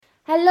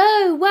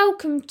Hello,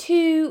 welcome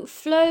to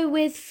Flow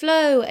with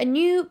Flow, a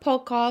new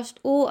podcast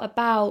all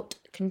about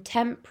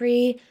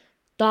contemporary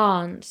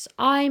dance.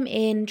 I'm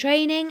in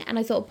training and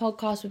I thought a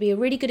podcast would be a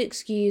really good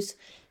excuse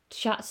to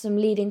chat to some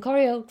leading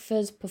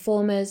choreographers,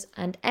 performers,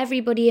 and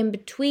everybody in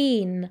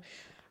between.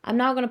 I'm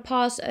now going to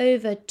pass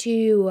over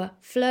to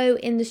Flo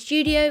in the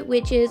studio,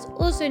 which is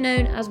also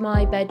known as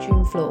my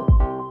bedroom floor.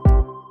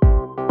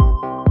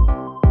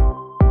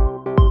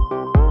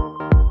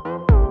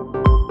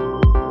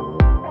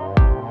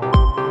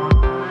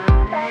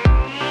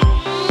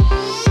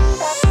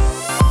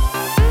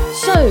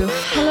 So,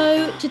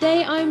 hello.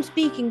 Today I'm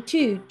speaking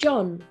to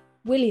John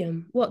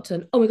William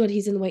Watson. Oh my God,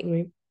 he's in the waiting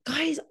room.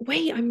 Guys,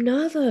 wait, I'm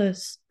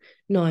nervous.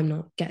 No, I'm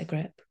not. Get a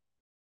grip.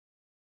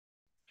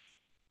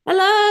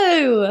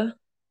 Hello.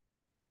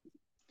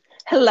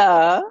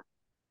 Hello,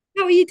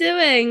 How are you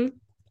doing?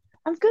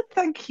 I'm good,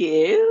 thank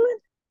you.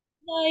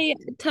 I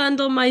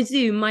turned on my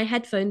Zoom, my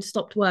headphones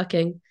stopped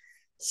working.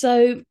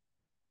 So,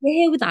 we're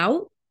here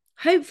without.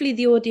 Hopefully,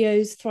 the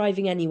audio's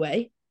thriving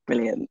anyway.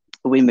 Brilliant.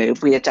 We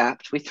move, we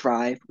adapt, we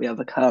thrive, we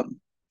overcome.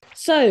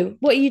 So,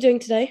 what are you doing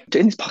today?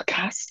 Doing this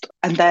podcast,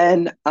 and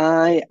then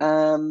I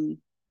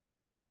am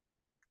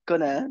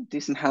gonna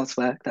do some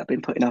housework that I've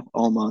been putting off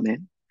all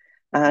morning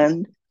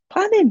and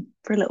planning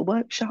for a little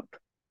workshop.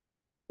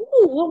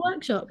 Ooh, what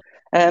workshop?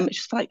 It's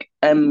just like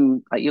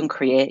young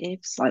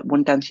creatives, like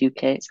One Dance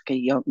UK. It's like a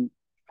young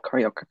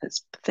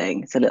choreographers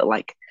thing. It's a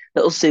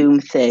little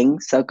Zoom thing.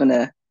 So I'm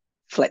gonna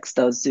flex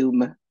those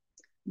Zoom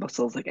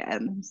muscles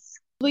again.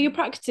 Well, you're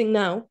practicing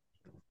now.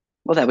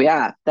 Well, there we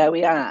are. There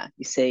we are.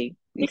 You see,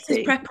 you This is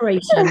see.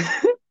 preparation.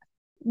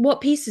 What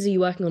pieces are you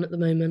working on at the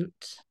moment?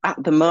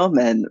 At the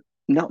moment,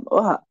 not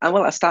well.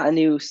 I start a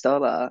new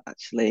solo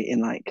actually in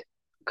like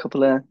a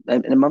couple of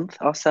in a month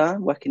or so,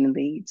 working in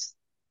Leeds.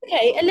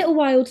 Okay, a little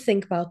while to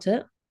think about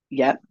it.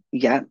 Yeah,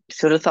 yeah.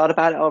 Should have thought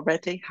about it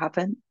already.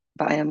 Haven't,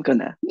 but I am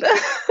gonna.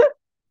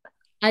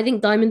 I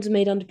think diamonds are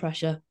made under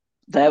pressure.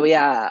 There we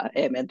are.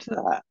 Amen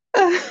to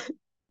that.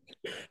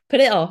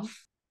 Put it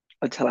off.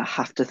 Until I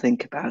have to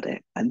think about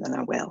it, and then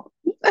I will.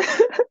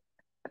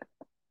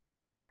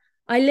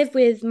 I live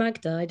with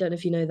Magda. I don't know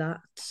if you know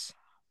that.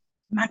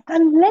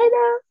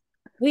 Magdalena.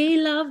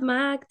 We love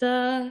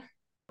Magda.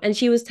 And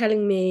she was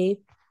telling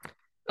me,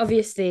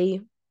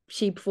 obviously,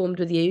 she performed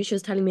with you. She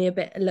was telling me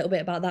a little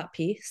bit about that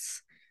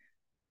piece.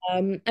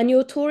 And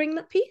you're touring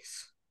that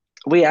piece?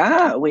 We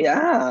are. We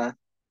are.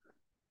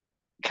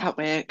 Can't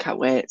wait, can't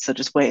wait. So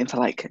just waiting for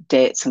like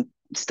dates and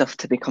stuff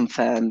to be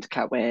confirmed.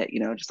 Can't wait,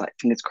 just like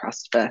fingers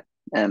crossed for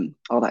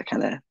all that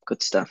kind of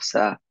good stuff.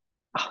 So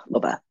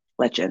love her.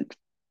 Legend.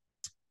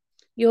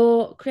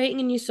 You're creating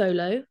a new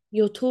solo.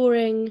 You're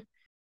touring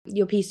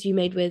your piece you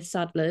made with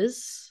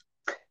Sadlers.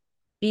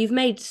 You've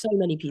made so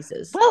many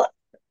pieces. Well,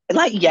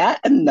 like yeah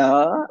and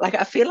no. Like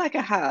I feel like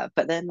I have,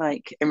 but then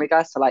like in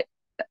regards to like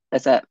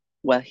as a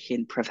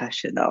working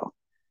professional,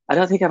 I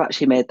don't think I've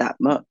actually made that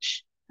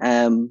much.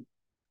 Yeah,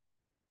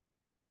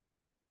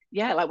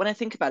 like when I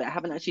think about it, I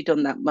haven't actually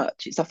done that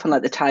much. It's often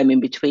like the time in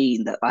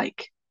between that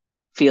like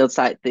feels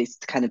like this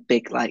kind of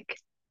big like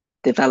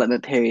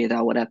development period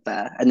or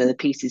whatever. And then the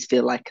pieces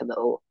feel like a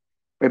little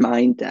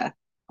reminder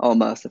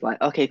almost of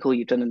like, okay, cool,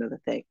 you've done another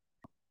thing.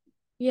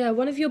 Yeah,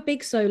 one of your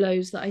big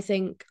solos that I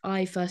think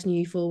I first knew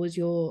you for was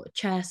your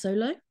chair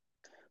solo.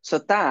 So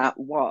that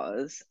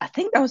was, I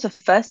think that was the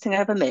first thing I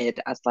ever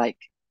made as like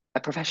a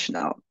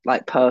professional,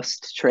 like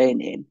post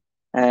training.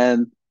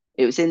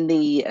 It was in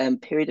the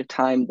period of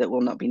time that will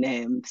not be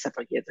named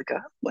several years ago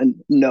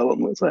when no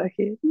one was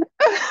working.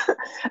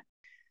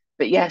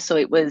 But yeah, so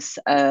it was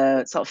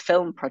a sort of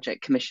film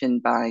project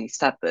commissioned by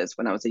Sadler's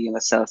when I was a young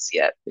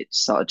associate, which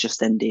sort of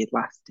just ended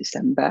last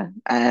December.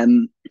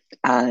 And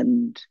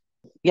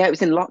yeah, it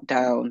was in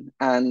lockdown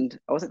and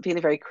I wasn't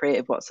feeling very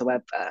creative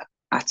whatsoever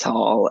at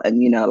all. And,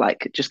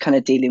 like just kind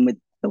of dealing with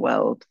the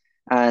world.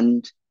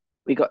 And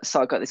we got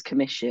this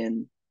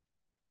commission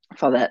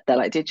for their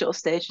like digital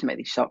stage to make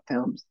these short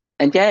films.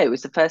 And yeah, it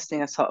was the first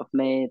thing I sort of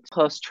made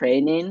post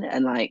training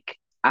and like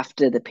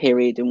after the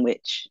period in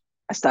which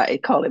I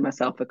started calling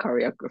myself a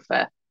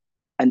choreographer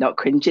and not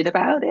cringing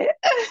about it.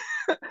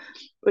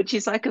 Which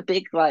is like a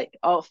big like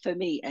oh for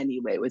me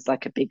anyway, it was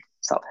like a big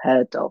sort of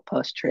hurdle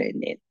post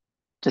training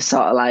to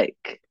sort of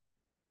like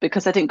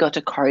because I didn't go to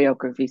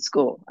choreography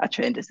school, I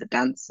trained as a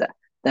dancer.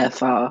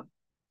 Therefore,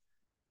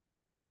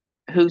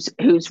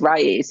 who's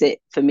right is it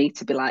for me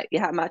to be like,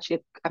 yeah, I'm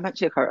actually a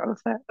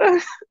choreographer.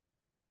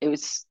 It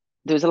was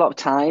there was a lot of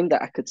time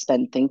that I could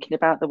spend thinking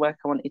about the work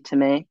I wanted to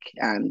make,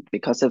 and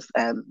because of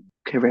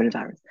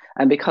coronavirus,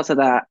 and because of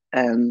that,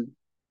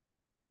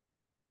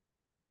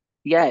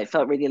 yeah, it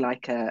felt really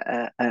like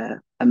a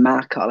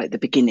marker, like the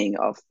beginning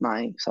of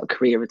my sort of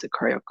career as a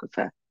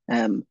choreographer.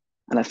 And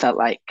I felt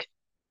like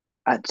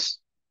I'd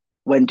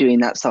when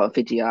doing that sort of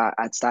video,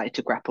 I'd started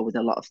to grapple with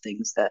a lot of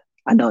things that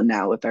I know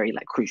now are very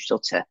like crucial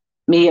to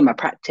me and my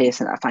practice,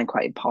 and I find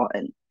quite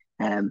important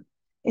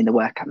in the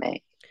work I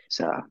make.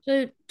 So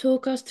So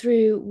talk us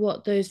through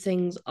what those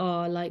things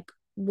are. Like,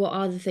 what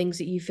are the things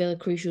that you feel are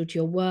crucial to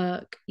your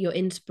work, your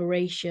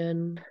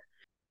inspiration?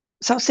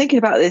 So I was thinking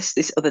about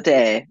this other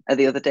day,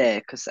 the other day,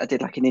 because I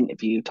did like an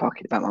interview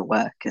talking about my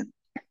work and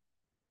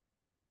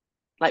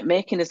like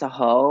making as a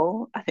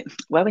whole. I think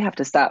where we have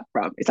to start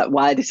from is like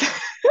why I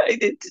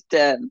decided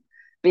to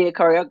be a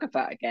choreographer,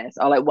 I guess,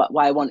 or like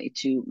why I wanted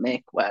to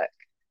make work.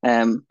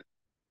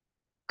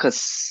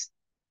 Because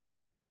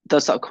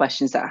those sort of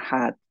questions that I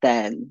had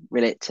then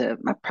relate to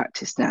my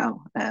practice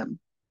now,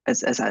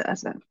 as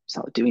I'm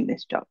sort of doing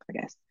this job, I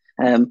guess.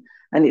 And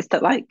it's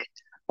that like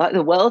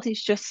the world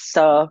is just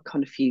so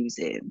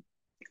confusing.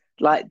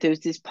 Like there's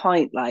this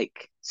point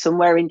like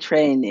somewhere in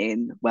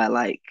training where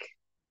like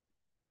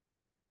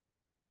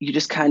you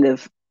just kind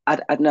of I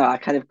don't know, I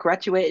kind of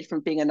graduated from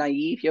being a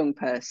naive young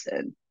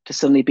person to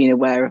suddenly being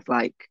aware of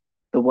like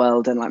the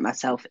world and like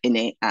myself in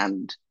it,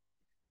 and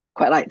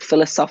quite like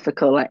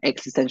philosophical, like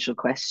existential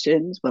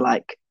questions were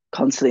like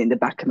constantly in the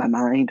back of my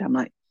mind. I'm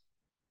like,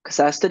 because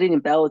I studied in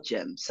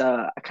Belgium,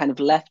 so I kind of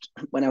left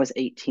when I was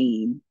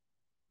 18,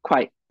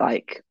 quite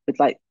like with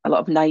like a lot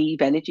of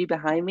naive energy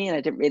behind me, and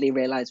I didn't really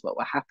realize what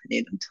were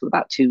happening until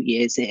about 2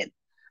 years in. And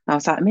I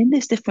was like, I'm in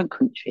this different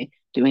country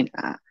doing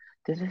that.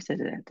 Da, da, da,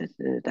 da, da,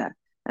 da, da.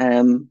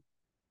 Um,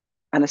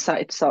 and I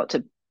started to sort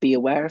of be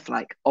aware of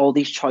like all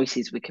these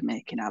choices we can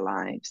make in our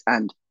lives,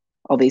 and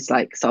all these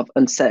like sort of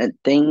uncertain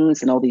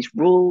things and all these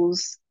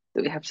rules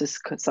that we have to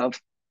sort of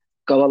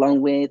go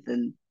along with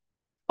and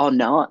or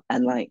not,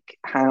 and like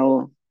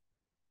how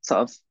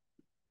sort of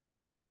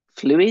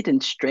fluid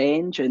and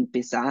strange and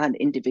bizarre and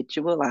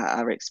individual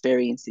our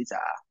experiences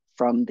are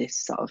from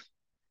this sort of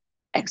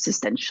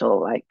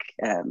existential like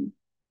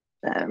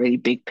really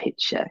big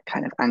picture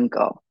kind of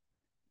angle.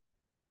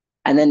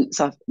 And then,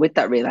 so with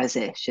that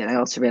realization, I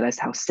also realized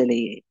how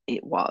silly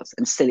it was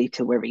and silly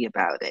to worry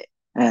about it.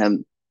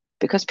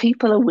 Because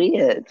people are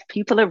weird,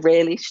 people are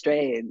really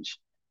strange.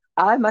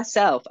 I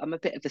myself, I'm a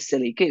bit of a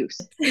silly goose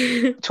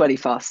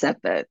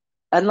 24/7.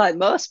 And like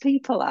most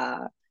people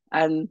are.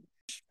 And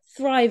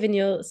Thrive in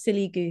your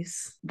silly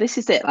goose. this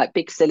is it, like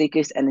big silly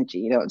goose energy,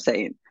 you know what I'm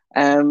saying?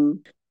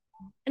 Um,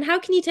 And how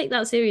can you take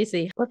that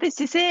seriously? well, this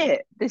is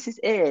it. This is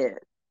it.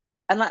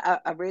 And like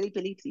I really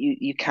believe that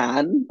you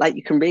can like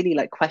you can really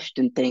like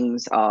question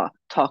things or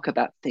talk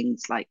about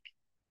things like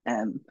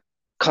um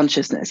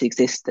consciousness,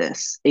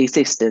 existence,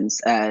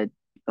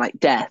 like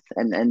death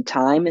and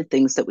time and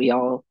things that we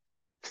all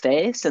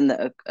face and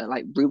that are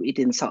like rooted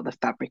in sort of the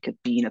fabric of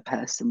being a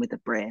person with a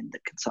brain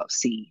that can sort of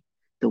see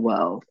the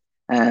world.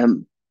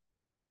 Um,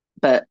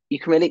 but you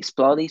can really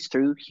explore these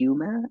through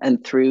humor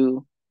and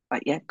through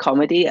like yeah,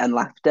 comedy and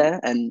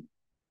laughter, and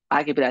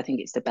arguably I think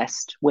it's the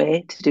best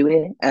way to do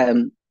it.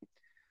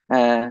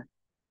 Uh,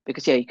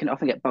 because yeah, you can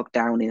often get bogged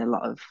down in a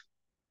lot of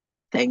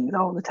things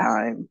all the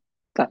time.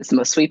 That's the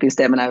most sweeping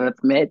statement I've ever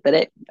made,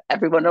 but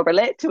everyone will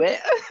relate to it.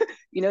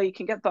 You know, you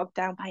can get bogged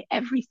down by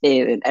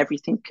everything, and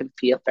everything can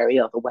feel very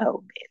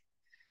overwhelming.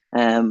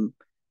 Um,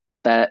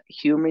 but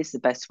humor is the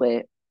best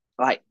way,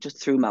 like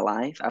just through my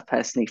life, I've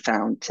personally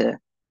found to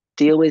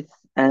deal with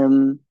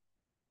um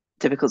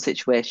difficult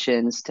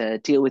situations, to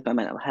deal with my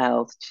mental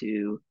health,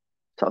 to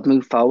sort of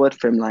move forward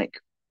from like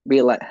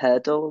real like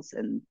hurdles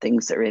and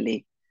things that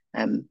really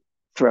um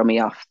throw me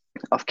off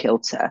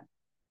kilter.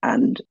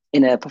 And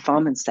in a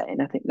performance setting,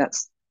 I think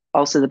that's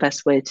also the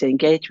best way to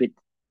engage with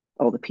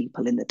all the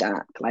people in the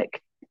dark.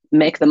 Like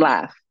make them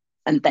laugh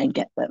and then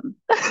get them.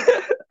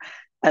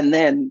 And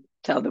then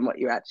tell them what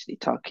you're actually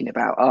talking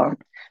about, or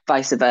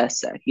vice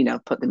versa, you know,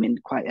 put them in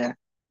quite a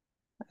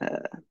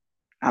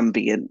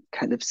ambient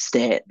kind of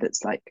state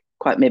that's like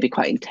quite maybe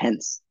quite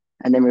intense,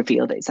 and then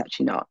reveal that it's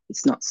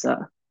not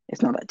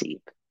that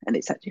deep, and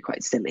it's actually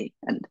quite silly,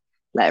 and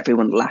let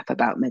everyone laugh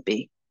about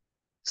maybe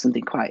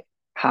something quite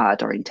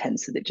hard or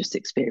intense that they've just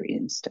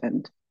experienced.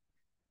 And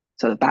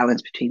so the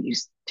balance between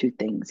these two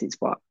things is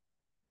what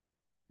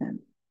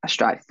I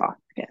strive for,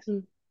 I guess.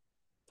 Mm.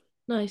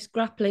 Nice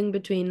grappling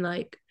between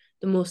like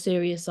the more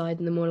serious side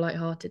and the more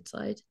light-hearted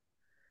side.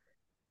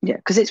 Yeah,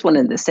 because it's one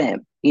and the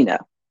same, you know.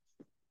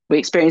 We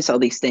experience all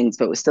these things,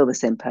 but we're still the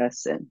same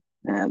person,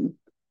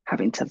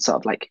 having to sort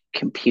of like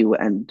compute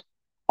and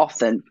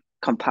often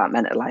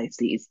compartmentalize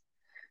these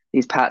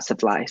parts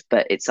of life,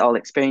 but it's all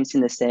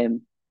experiencing the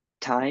same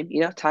time.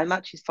 You know, time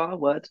marches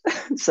forward.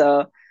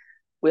 So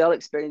we all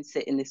experience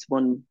it in this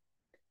one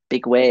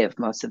big wave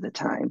most of the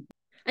time.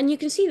 And you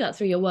can see that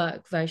through your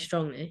work very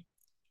strongly.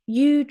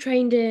 You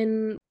trained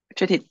in, I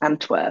trained in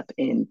Antwerp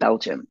in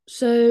Belgium.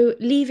 so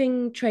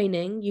leaving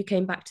training, you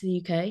came back to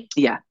the UK.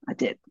 Yeah, I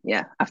did.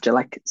 Yeah, after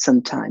like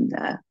some time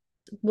there.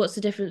 What's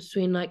the difference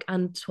between like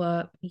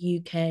Antwerp,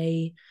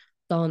 UK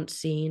dance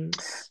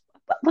scenes?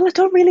 Well, I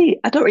don't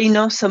really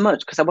know so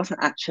much because I was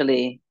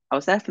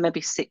there for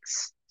maybe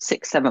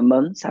 7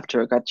 months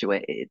after I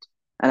graduated,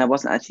 and I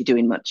wasn't actually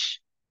doing much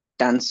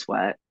dance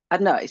work. I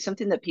don't know, it's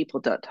something that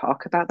people don't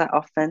talk about that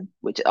often,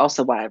 which is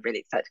also why I'm really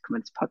excited to come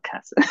on this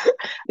podcast.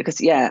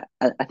 Because yeah,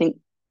 I think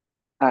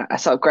I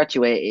sort of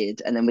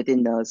graduated, and then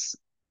within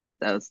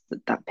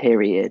that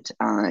period,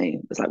 I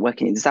was like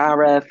working in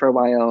Zara for a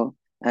while.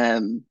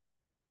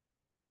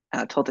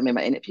 I told them in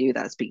my interview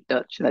that I speak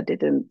Dutch, and I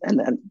didn't. And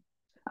then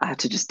I had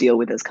to just deal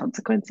with those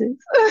consequences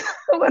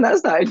when I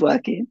started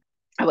working.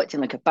 I worked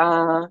in like a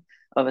bar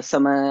over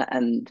summer,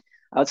 and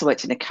I also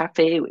worked in a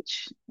cafe,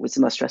 which was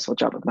the most stressful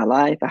job of my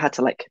life. I had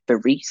to like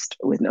barista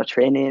with no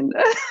training.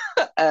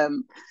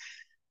 um,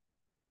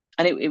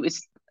 and it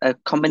was a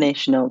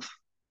combination of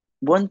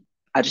one,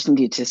 I just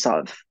needed to sort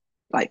of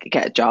like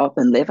get a job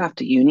and live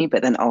after uni,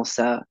 but then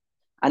also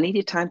I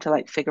needed time to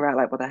like figure out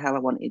like what the hell I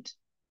wanted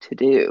to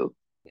do.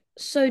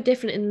 So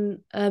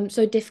different in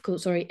so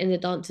difficult, sorry, in the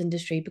dance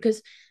industry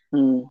because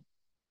Mm,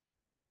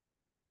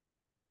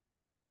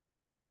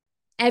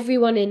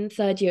 everyone in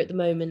third year at the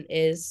moment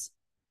is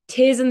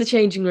tears in the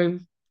changing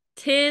room.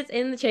 Tears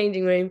in the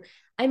changing room.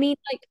 I mean,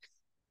 like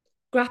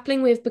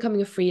grappling with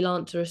becoming a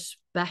freelancer,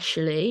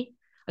 especially.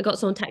 I got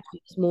someone text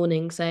me this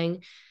morning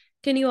saying,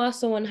 "Can you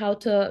ask someone how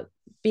to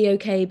be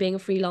okay being a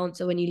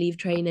freelancer when you leave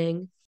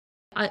training?"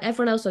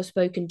 Everyone else I've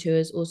spoken to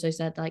has also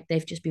said like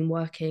they've just been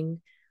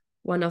working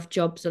one-off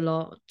jobs a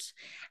lot.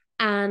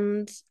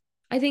 And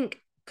I think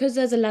because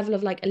there's a level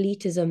of like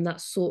elitism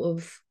that's sort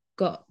of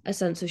got a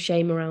sense of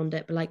shame around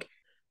it. But like,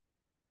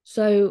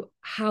 so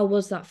how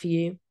was that for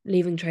you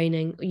leaving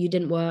training? You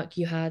didn't work,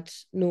 you had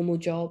normal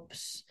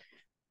jobs.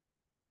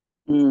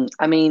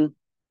 I mean,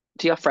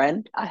 to your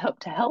friend, I hope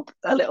to help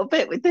a little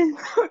bit with this.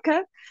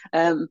 Okay.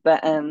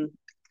 But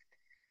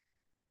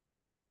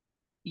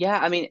yeah,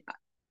 I mean,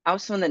 I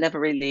was someone that never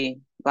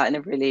really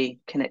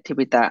connected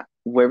with that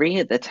worry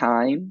at the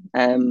time.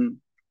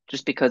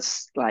 Just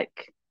because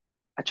like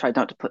I tried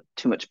not to put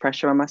too much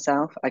pressure on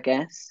myself, I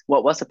guess.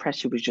 What was the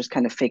pressure was just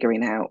kind of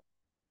figuring out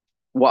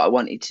what I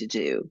wanted to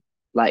do,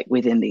 like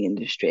within the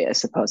industry,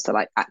 as opposed to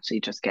like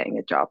actually just getting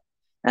a job.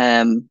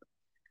 Um,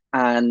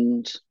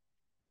 and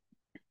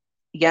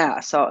yeah, I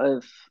sort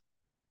of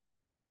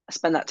I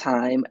spent that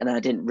time and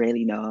I didn't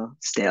really know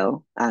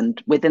still.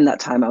 And within that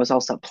time, I was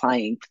also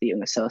applying for the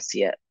young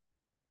associate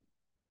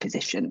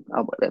position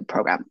or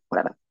program,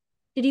 whatever.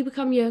 Did you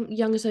become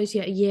young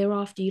associate a year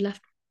after you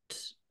left?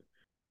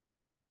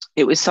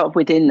 It was sort of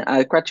within,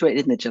 I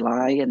graduated in the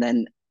July, and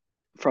then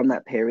from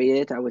that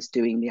period, I was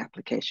doing the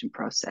application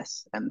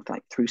process and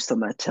like through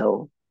summer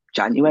till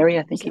January,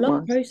 I It's think a it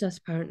long was. process,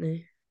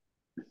 apparently.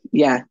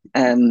 Yeah.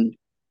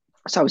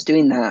 So I was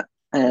doing that.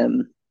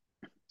 And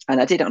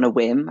I did it on a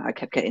whim. I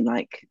kept getting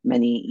like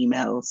many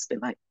emails, been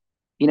like,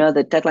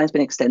 the deadline's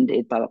been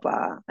extended, blah, blah,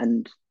 blah.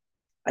 And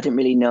I didn't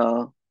really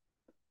know,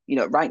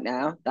 right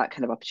now, that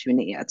kind of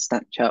opportunity I'd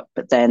snatch up.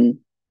 But then,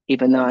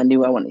 even though I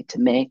knew I wanted to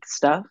make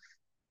stuff,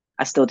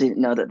 I still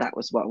didn't know that that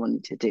was what I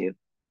wanted to do.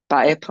 But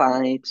I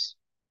applied,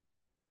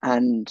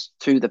 and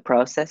through the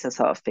process, I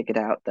sort of figured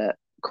out that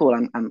cool,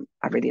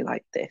 I really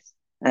like this.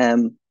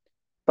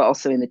 But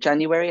also in the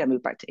January, I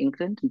moved back to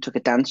England and took a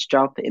dance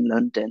job in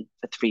London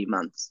for 3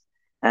 months.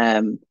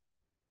 Um,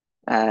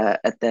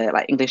 at the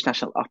like English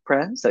National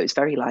Opera. So it's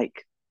very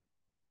like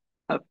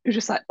it was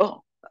just like,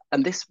 oh,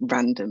 and this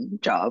random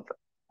job.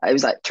 It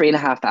was like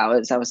 3.5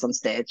 hours. I was on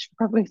stage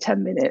for probably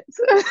 10 minutes.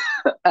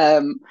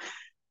 um,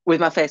 with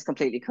my face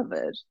completely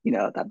covered,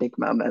 that big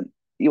moment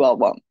you all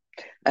want.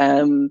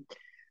 Um,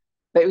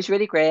 but it was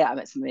really great. I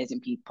met some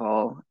amazing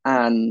people,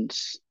 and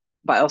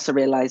but I also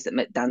realized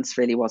that dance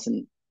really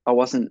wasn't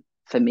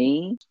for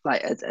me,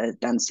 like a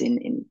dancing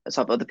in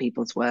sort of other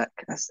people's work,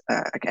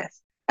 I guess.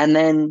 And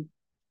then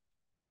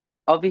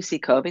obviously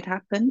COVID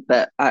happened,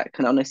 but I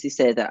can honestly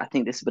say that I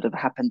think this would have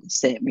happened the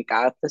same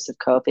regardless of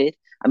COVID.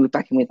 I moved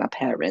back in with my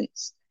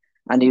parents.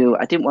 I knew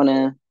I didn't want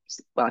to,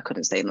 well, I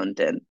couldn't stay in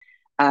London.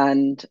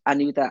 And I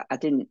knew that I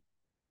didn't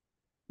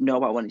know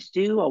what I wanted to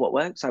do or what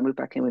worked. So I moved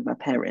back in with my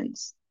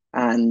parents.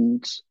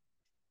 And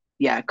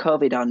yeah,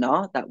 COVID or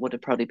not, that would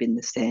have probably been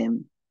the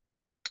same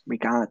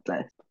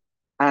regardless.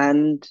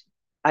 And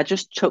I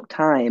just took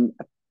time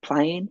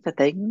applying for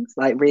things,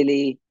 like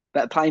really,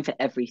 but applying for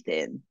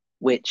everything,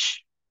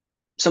 which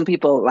some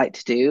people like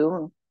to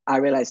do. I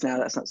realize now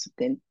that's not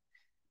something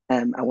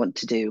I want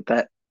to do,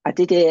 but I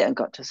did it and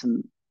got to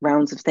some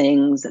rounds of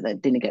things and then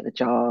didn't get the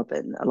job.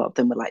 And a lot of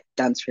them were like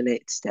dance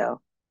related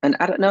still. And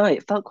I don't know,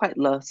 it felt quite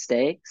low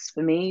stakes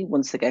for me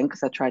once again,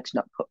 because I tried to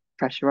not put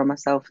pressure on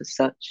myself as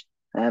such.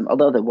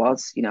 Although there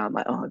was, I'm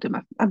like, oh,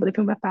 I'm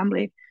living with my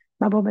family,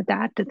 my mum and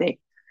dad,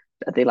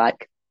 are they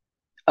like,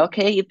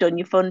 okay, you've done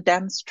your fun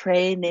dance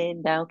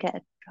training, now get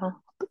a job,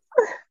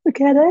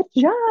 get a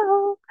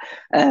job.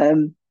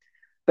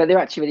 But they're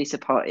actually really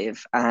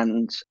supportive.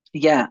 And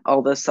yeah,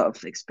 all those sort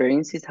of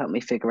experiences helped me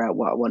figure out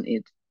what I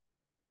wanted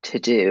to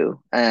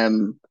do.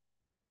 And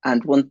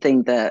one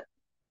thing that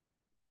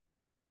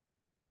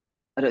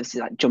I don't see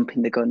like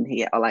jumping the gun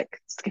here or like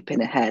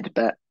skipping ahead,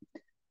 but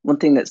one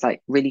thing that's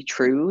like really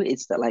true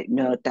is that like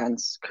no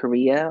dance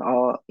career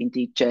or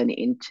indeed journey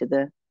into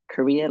the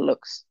career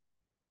looks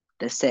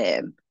the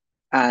same.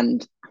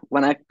 And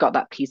when I got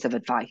that piece of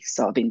advice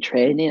sort of in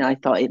training, I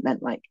thought it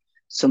meant like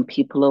some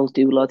people will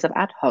do loads of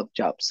ad hoc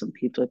jobs, some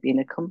people will be in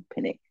a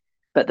company,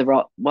 but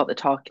what they're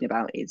talking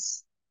about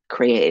is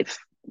creative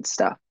and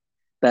stuff.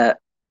 But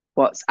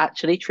what's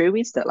actually true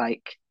is that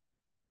like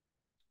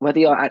whether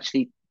you're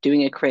actually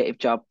doing a creative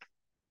job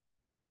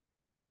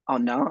or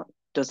not,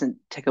 doesn't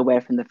take away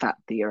from the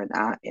fact that you're an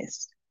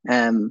artist.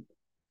 For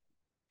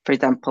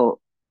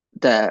example,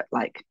 the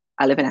like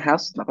I live in a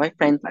house with my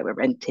boyfriend, like we're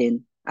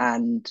renting,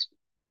 and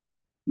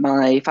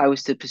my if I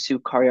was to pursue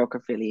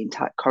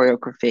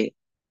choreography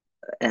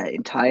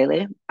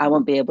entirely, I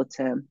won't be able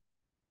to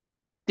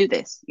do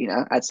this.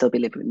 I'd still be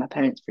living with my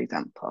parents, for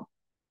example.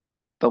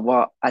 But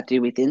what I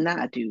do within that,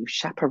 I do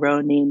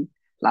chaperoning,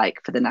 like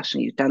for the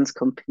National Youth Dance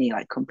Company,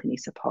 like company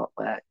support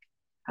work.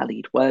 I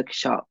lead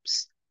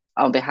workshops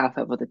on behalf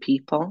of other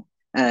people,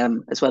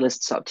 as well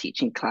as sort of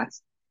teaching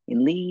class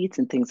in Leeds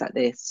and things like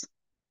this,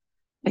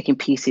 making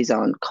pieces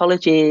on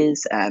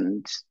colleges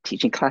and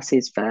teaching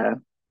classes for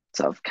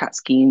sort of CAT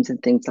schemes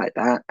and things like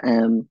that.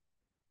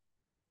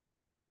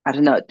 I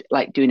don't know,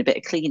 like doing a bit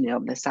of cleaning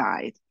on the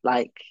side.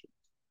 Like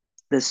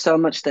there's so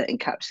much that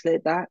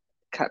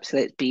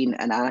encapsulates being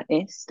an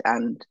artist,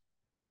 and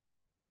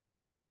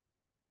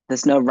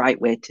there's no right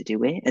way to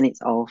do it, and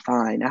it's all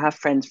fine. I have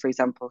friends, for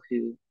example,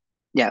 who,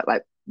 yeah,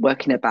 like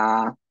work in a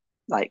bar,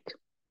 like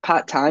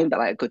part time, but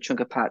like a good chunk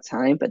of part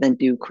time, but then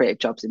do creative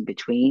jobs in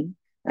between.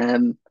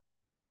 And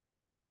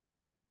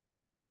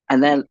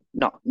they're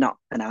not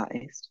an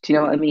artist. Do you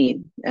know what I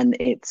mean? And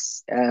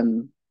it's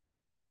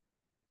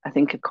I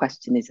think a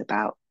question is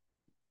about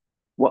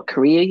what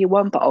career you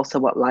want, but also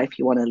what life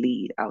you want to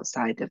lead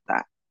outside of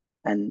that.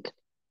 And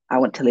I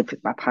want to live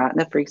with my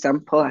partner, for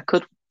example. I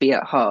could be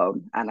at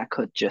home and I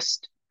could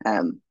just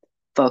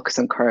focus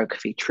on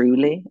choreography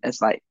truly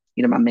as like,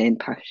 my main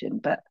passion.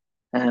 But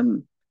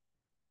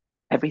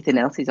everything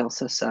else is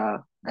also so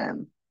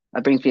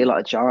it brings me a lot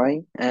of joy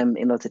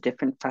in lots of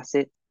different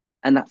facets.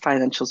 And that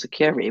financial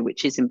security,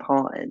 which is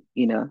important.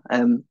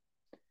 And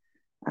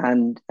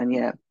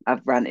yeah,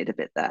 I've ranted a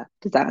bit there.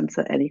 Does that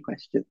answer any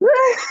questions?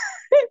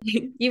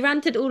 You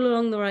ranted all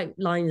along the right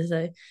lines,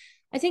 though.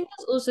 I think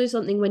that's also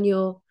something when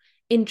you're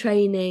in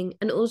training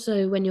and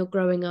also when you're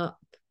growing up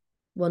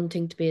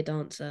wanting to be a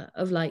dancer,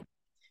 of like,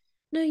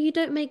 no, you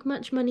don't make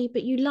much money,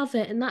 but you love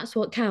it, and that's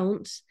what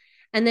counts.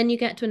 And then you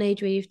get to an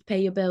age where you have to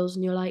pay your bills,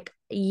 and you're like,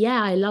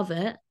 yeah, I love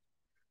it,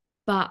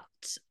 but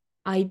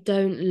I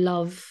don't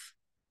love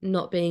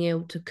not being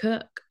able to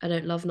cook. I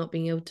don't love not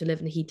being able to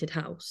live in a heated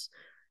house.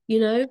 You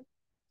know,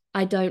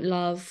 I don't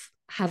love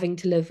having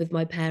to live with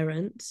my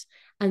parents.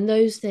 And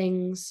those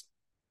things,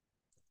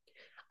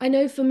 I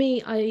know for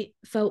me, I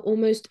felt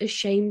almost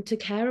ashamed to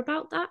care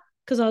about that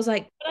because I was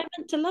like, but I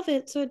meant to love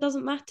it, so it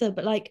doesn't matter.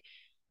 But like,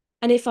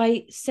 and if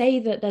I say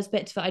that there's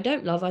bits that I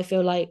don't love, I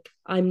feel like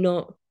I'm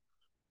not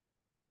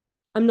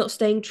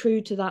staying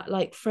true to that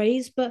like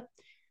phrase. But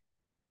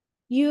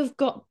you have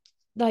got,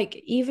 like,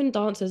 even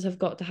dancers have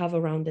got to have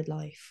a rounded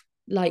life.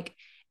 Like,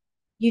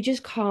 you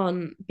just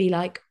can't be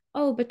like,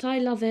 oh, but I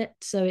love it,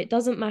 so it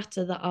doesn't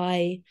matter that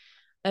I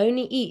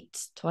only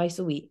eat twice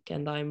a week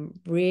and I'm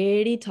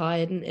really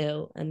tired and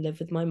ill and live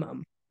with my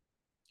mum.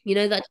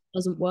 That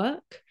doesn't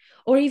work.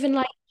 Or even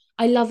like,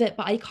 I love it,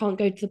 but I can't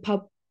go to the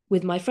pub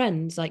with my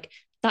friends. Like,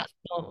 that's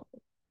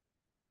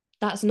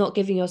not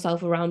giving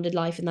yourself a rounded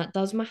life, and that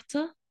does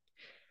matter.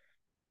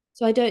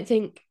 So I don't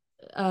think,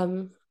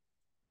 um,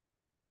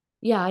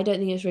 yeah, I don't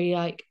think it's really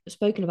like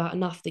spoken about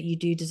enough that you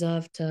do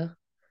deserve to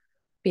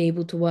be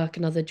able to work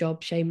another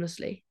job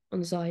shamelessly on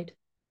the side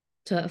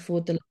to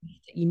afford the life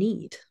that you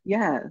need.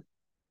 Yeah,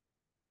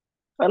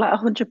 well, like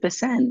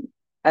 100%.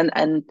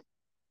 And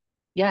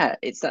yeah,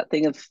 it's that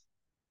thing of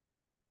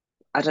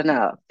I don't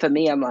know. For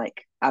me, I'm a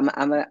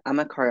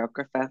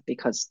choreographer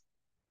because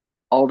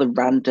all the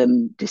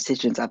random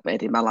decisions I've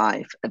made in my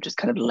life have just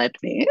kind of led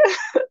me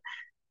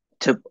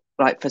to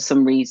like for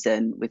some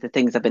reason with the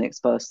things I've been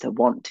exposed to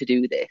want to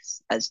do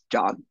this as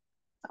John.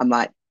 I'm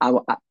like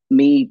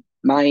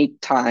my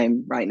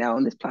time right now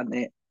on this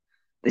planet.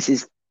 This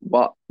is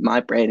what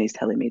my brain is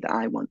telling me that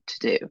I want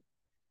to do.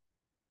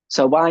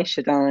 So why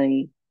should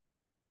I?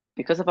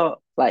 Because of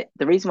all, like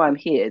the reason why I'm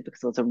here is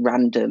because of the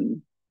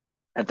random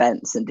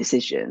events and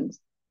decisions.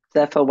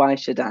 Therefore, why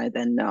should I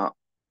then not?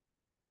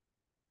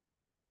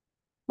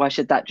 Why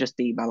should that just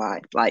be my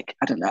life? Like,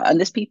 I don't know. And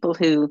there's people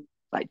who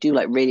like do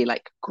like really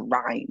like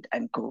grind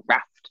and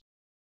graft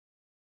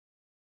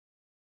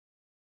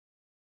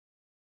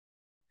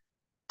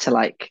to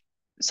like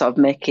sort of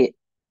make it.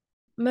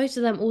 Most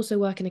of them also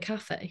work in a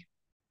cafe.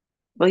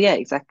 Well, yeah,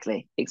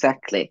 exactly.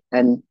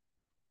 And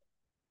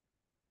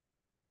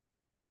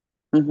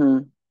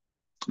mhm.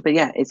 But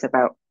yeah, it's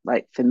about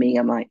like for me,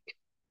 I'm like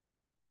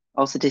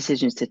also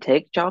decisions to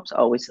take jobs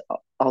always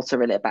also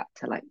relate back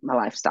to like my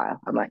lifestyle.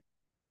 I'm like,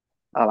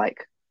 I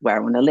like where I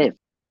want to live.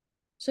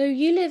 So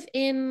you live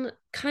in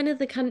kind of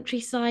the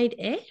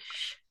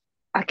countryside-ish?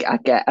 I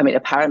get. I mean,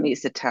 apparently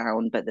it's a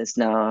town, but there's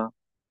no.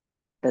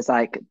 There's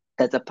a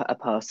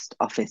post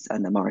office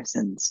and the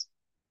Morrisons.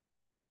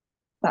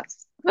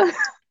 That's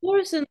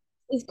Morrison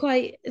is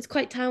quite it's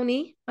quite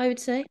towny, I would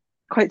say.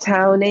 quite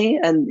towny,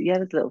 and yeah,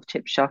 there's a little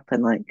chip shop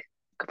and like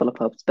a couple of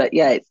pubs. But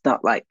yeah, it's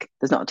not like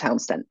there's not a town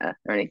centre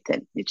or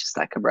anything. It's just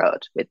like a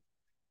road with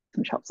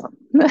some shops on.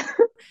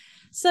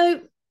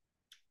 So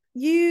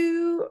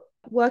you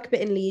work a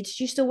bit in Leeds.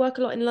 Do you still work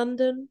a lot in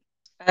London?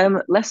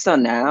 Less so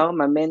now.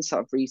 My main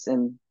sort of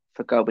reason.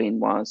 for going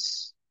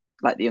was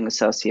like the young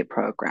associate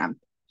program.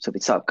 So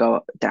we'd sort of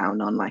go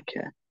down on like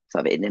a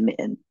sort of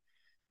intermittent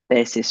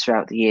basis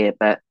throughout the year.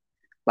 But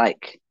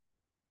like,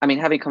 I mean,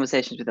 having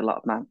conversations with a lot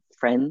of my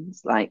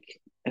friends, like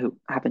who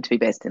happen to be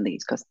based in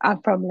Leeds, because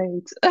I'm from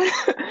Leeds,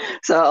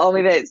 so all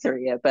my mates are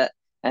here. But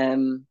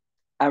um,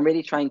 I'm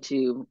really trying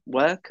to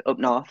work up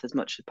north as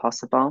much as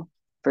possible.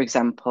 For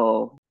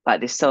example, like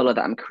this solo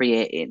that I'm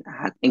creating,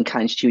 I had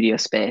in-kind studio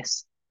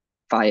space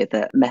via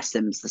the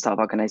Messams, the sort of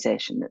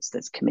organisation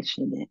that's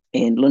commissioning it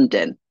in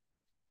London.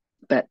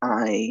 But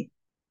I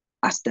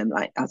asked them,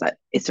 like, I was like,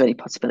 is there any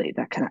possibility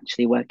that I can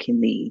actually work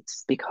in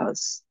Leeds?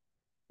 Because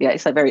yeah,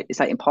 it's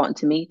like important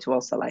to me to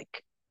also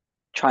like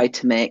try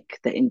to make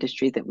the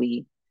industry that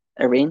we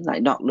are in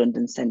like not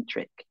London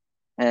centric.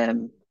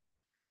 Um,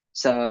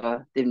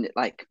 so they've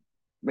like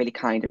really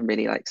kind and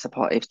really like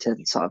supportive to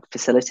sort of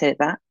facilitate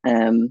that.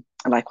 And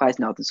likewise,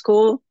 Northern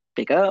School,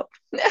 big up.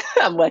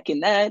 I'm working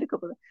there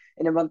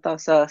in a month or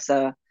so.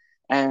 So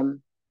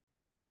um,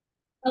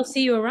 I'll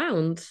see you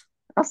around.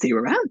 I'll see you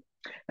around.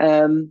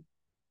 Um,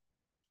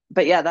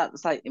 but yeah,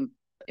 that's like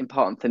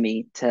important for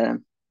me to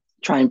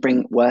try and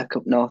bring work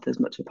up north as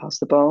much as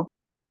possible.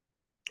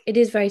 It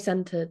is very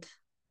centered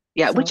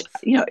Yeah, which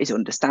south. is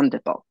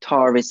understandable.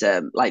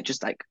 Tourism, like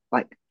just like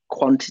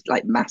quantity,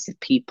 like massive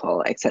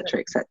people, etc.,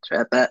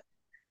 etc.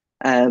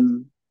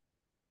 Um,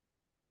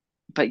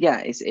 but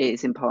yeah,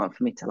 it's important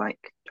for me to like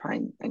try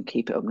and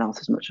keep it up north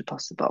as much as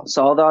possible.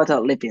 So although I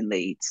don't live in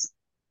Leeds,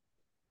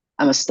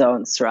 I'm a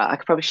stone's throw. I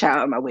could probably shout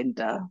out my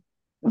window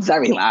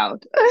very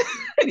loud,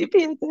 and you'd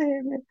be able to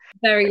hear me.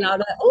 Very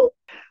loud. Oh,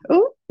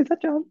 Oh, is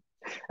that John?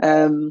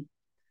 Um,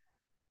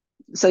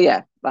 so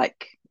yeah,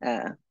 like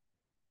I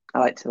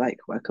like to like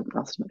work up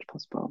north as much as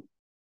possible.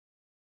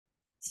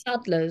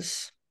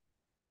 Sadlers.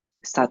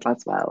 Sad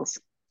lads Wells.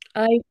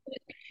 I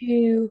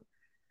spoke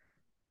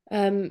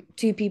to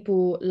two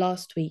people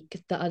last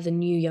week that are the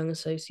new young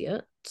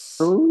associates.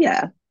 Oh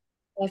yeah.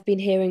 I've been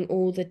hearing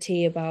all the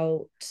tea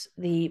about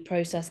the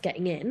process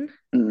getting in.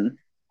 Mm.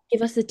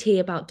 Give us the tea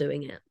about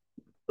doing it.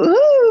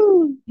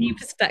 Ooh. New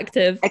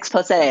perspective.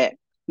 Expose.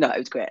 No, it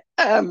was great.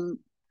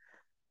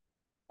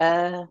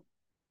 Uh,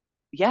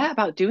 yeah,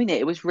 about doing it.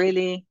 It was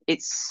really.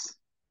 It's.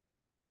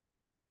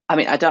 I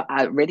mean,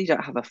 I really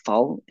don't have a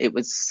fault.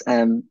 It's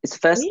the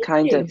first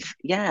kind of. Really?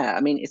 Yeah,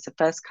 I mean, it's the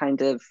first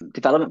kind of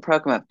development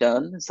program I've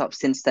done. Sort of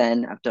since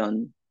then, I've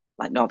done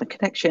like Northern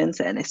Connections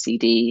at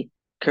NSCD.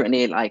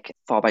 Currently, like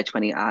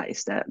 4x20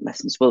 artist at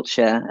Lessons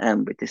Wiltshire,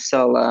 with this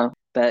solo.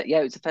 But yeah,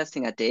 it was the first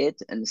thing I did,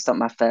 and it's not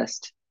my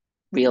first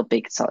real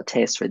big sort of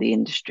taste for the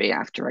industry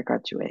after I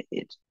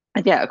graduated.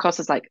 And yeah, of course,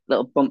 there's like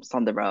little bumps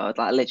on the road.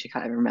 Like I literally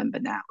can't even remember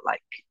now.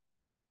 Like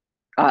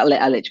I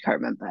literally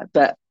can't remember.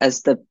 But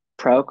as the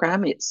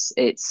program, it's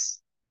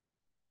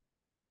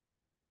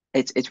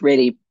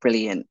really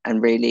brilliant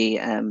and really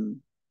what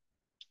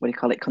do you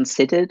call it?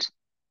 Considered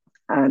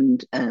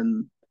and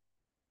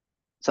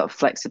sort of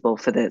flexible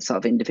for the sort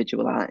of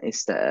individual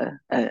artists that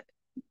are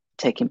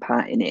taking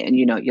part in it. And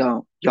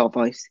your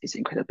voice is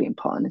incredibly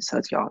important, and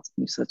so's yours,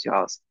 and so's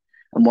yours,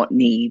 and what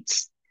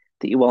needs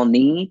that you all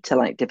need to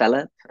like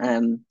develop.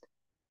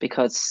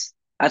 Because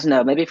I don't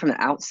know, maybe from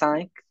the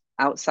outside,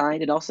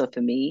 and also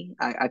for me,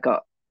 I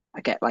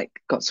get like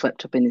got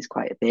swept up in this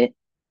quite a bit.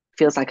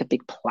 Feels like a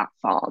big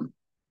platform.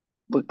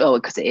 Oh,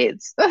 because it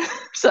is.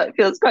 So it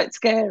feels quite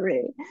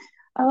scary.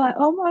 I'm like,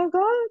 oh my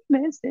God,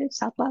 main stage,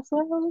 sad last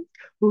well.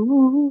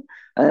 Ooh.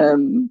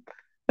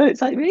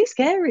 It's like really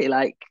scary,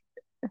 like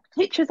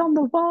pictures on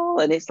the wall,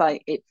 and it's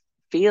like it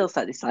feels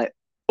like this like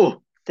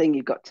oh thing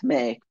you've got to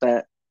make,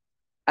 but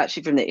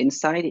actually from the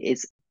inside it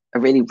is a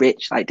really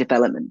rich like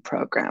development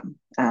program.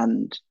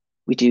 And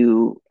we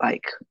do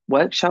like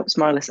workshops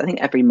more or less, I think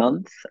every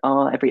month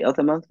or every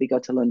other month we go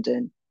to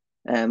London,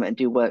 and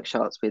do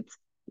workshops with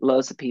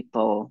loads of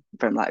people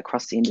from like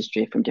across the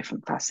industry from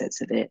different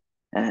facets of it.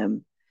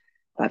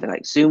 Either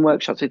like Zoom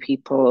workshops with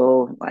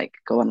people, like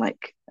go on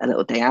like a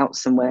little day out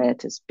somewhere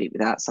to speak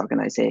with arts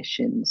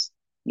organizations.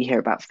 You hear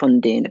about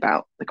funding,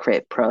 about the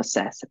creative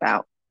process,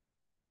 about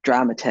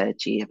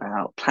dramaturgy,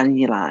 about planning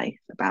your life,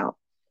 about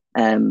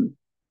um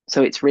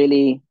so it's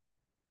really,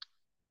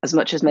 as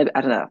much as maybe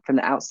I don't know, from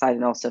the outside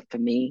and also for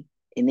me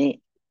in it,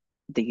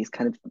 these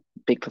kind of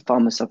big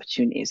performance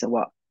opportunities are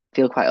what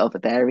feel quite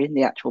overbearing.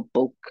 The actual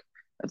bulk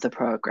of the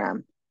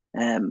program,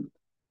 um,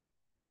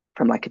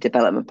 from like a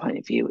development point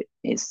of view,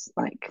 is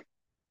like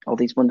all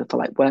these wonderful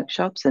like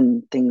workshops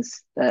and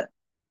things that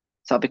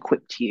sort of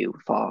equipped you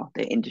for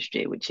the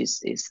industry, which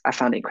is I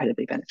found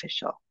incredibly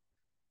beneficial.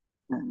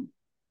 Um,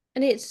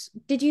 And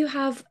did you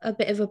have a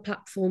bit of a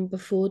platform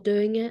before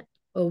doing it,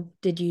 or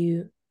did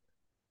you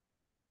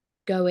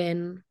go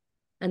in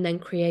and then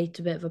create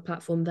a bit of a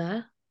platform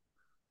there?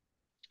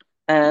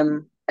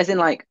 as in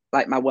like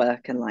my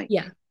work and like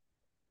Yeah.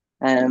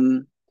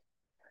 um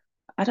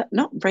I don't,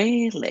 not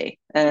really.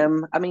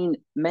 I mean,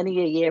 many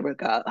a year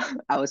ago,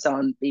 I was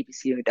on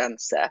BBC Young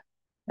Dancer.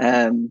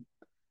 Um,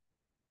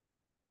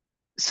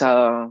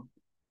 so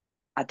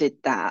I did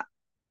that,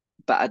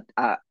 but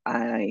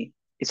I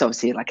it's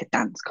obviously like a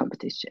dance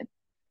competition.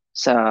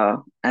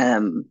 So I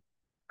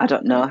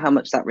don't know how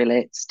much that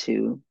relates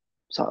to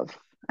sort of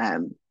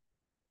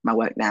my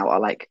work now, or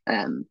like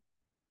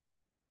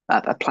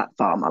a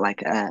platform, or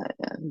like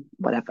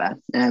whatever.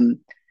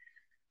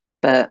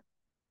 But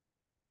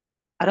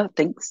I don't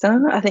think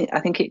so. I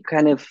think it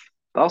kind of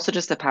also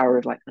just the power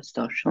of like the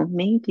social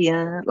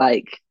media,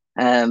 like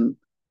the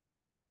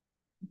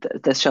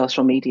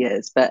social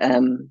medias, but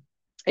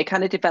it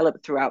kind of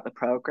developed throughout the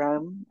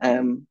program,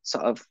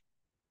 sort of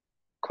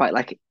quite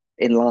like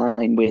in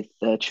line with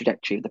the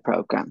trajectory of the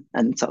program,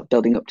 and sort of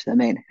building up to the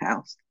main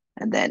house,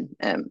 and then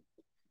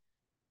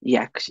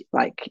yeah, 'cause,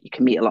 like you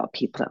can meet a lot of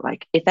people at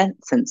like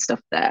events and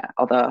stuff there.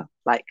 Although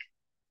like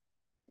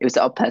it was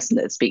the odd person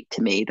that'd speak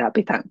to me, that'd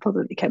be thankful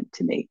that they came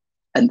to me,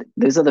 and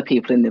there's other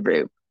people in the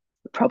room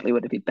that probably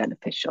would have been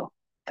beneficial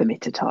for me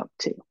to talk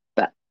to.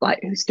 But like,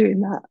 who's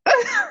doing that?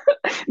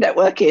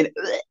 Networking.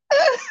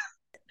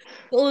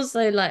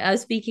 Also, like I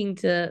was speaking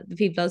to the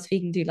people I was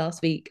speaking to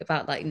last week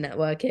about like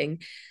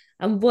networking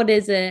and what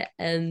is it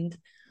and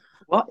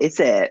What is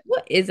it?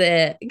 what is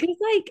it? Because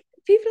like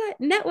people like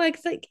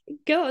networks like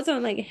go up to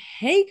someone like,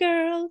 hey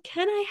girl,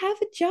 can I have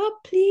a job,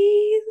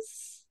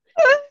 please?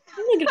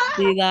 I'm not gonna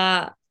do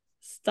that.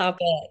 Stop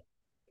it.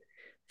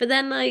 But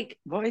then like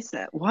What is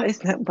that? What is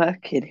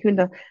networking? Who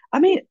knows? I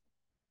mean,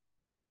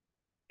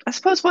 I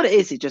suppose what it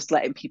is just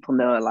letting people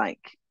know like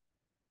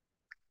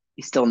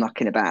you're still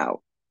knocking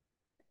about.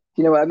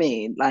 You know what I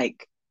mean?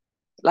 Like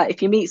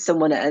if you meet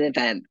someone at an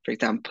event, for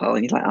example,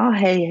 and you're like, oh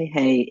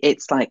hey,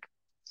 it's like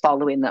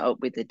following that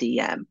up with a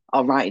DM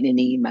or writing an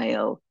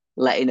email,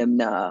 letting them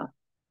know.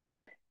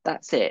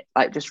 That's it.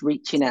 Like just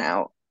reaching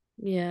out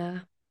yeah.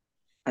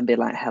 and be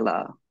like,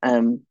 hello.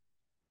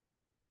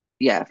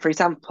 Yeah, for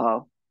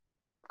example,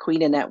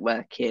 Queen of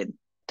Networking.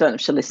 Don't know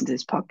if she'll listen to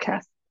this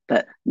podcast,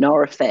 but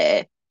Nora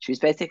Faye, she was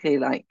basically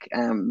like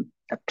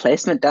a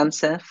placement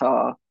dancer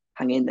for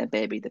Hang In There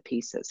Baby, the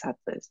piece at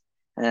Sadler's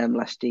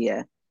last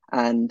year.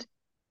 And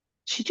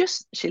she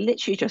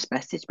literally just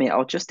messaged me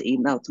or just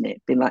emailed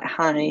me, being like,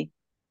 hi,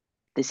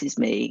 this is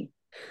me.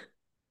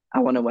 I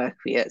want to work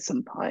for you at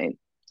some point.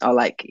 Or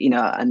like,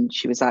 and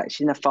she was like,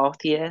 she's in her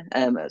fourth year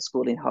at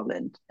school in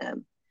Holland.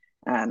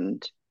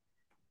 And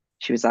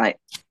she was like,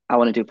 I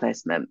want to do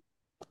placement.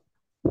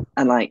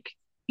 And like,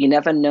 you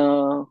never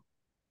know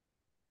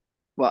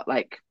what,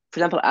 like, for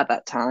example, at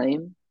that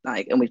time,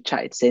 like, and we've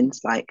chatted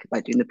since, like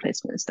doing the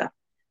placement and stuff.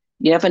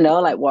 You never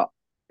know, like,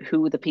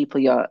 who the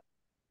people you're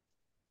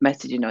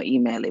messaging or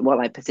emailing, what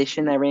like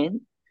position they're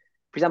in.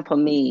 For example,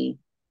 me,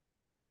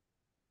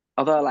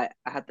 although like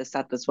I had the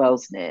Sadler's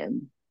Wells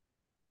name,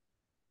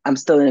 I'm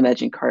still an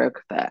emerging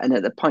choreographer. And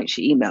at the point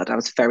she emailed, I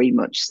was very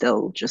much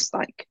still just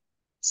like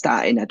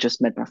starting. I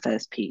just made my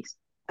first piece.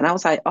 And I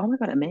was like, oh my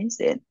God,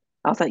 amazing.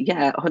 I was like,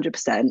 yeah,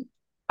 100%.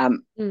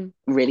 I'm Mm.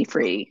 really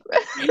free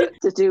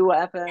to do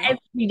whatever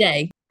Every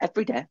day.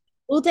 every day.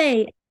 All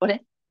day. What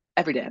it?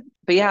 Every day.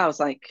 But yeah, I was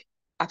like,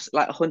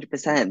 absolutely like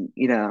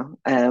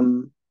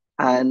 100%,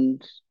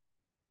 and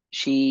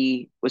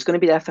she was going to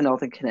be there for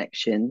Northern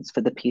Connections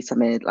for the piece I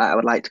made. Like, I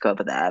would like to go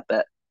over there,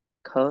 but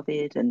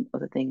COVID and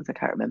other things, I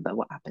can't remember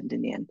what happened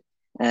in the end.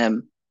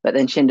 But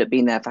then she ended up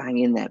being there for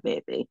Hanging There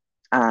Baby,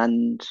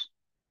 and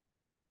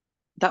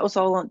that was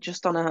all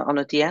just on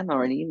a DM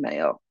or an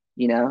email,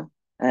 you know.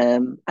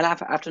 And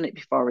I've done it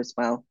before as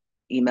well.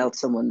 Emailed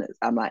someone that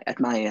I'm like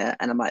admire,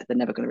 and I'm like they're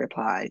never going to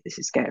reply. This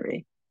is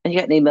scary, and you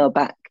get an email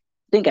back.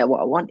 Didn't get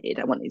what I wanted.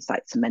 I wanted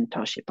like some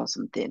mentorship or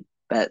something,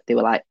 but they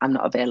were like, I'm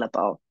not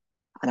available,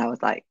 and I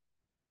was like,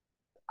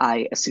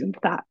 I assumed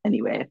that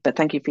anyway, but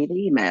thank you for the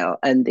email.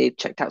 And they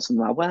checked out some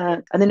of my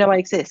work and they know I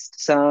exist.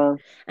 So,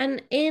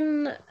 And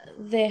in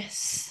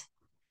this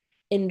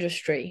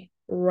industry,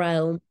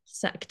 realm,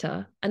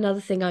 sector,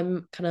 another thing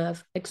I'm kind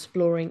of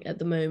exploring at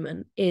the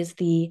moment is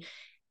the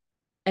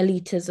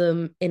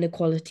elitism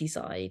inequality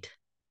side.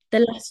 The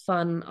less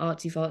fun,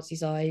 artsy fartsy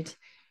side,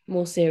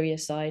 more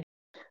serious side.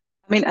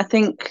 I mean, I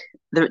think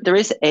there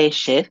is a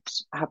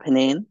shift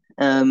happening,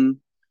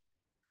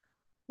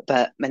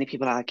 but many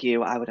people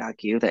argue, I would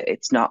argue, that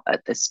it's not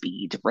at the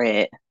speed,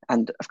 rate,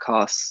 and of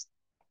course,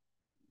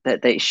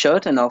 that they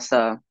should, and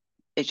also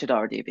it should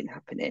already have been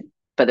happening.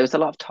 But there was a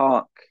lot of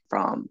talk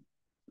from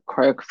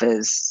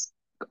choreographers,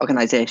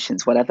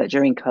 organizations, whatever,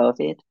 during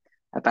COVID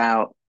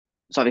about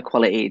sort of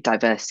equality,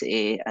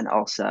 diversity, and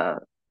also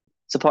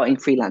supporting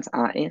freelance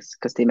artists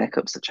because they make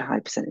up such a high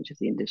percentage of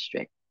the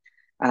industry.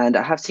 And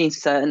I have seen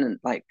certain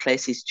like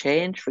places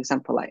change. For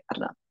example, like I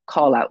don't know,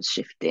 call outs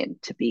shifting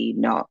to be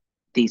not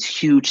these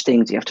huge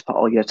things you have to put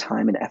all your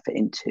time and effort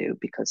into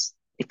because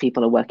if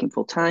people are working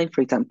full time,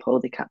 for example,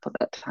 they can't put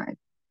that time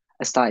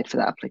aside for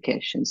that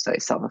application. So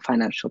it's sort of a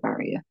financial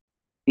barrier.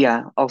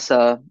 Yeah.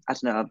 Also, I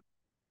don't know,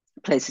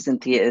 places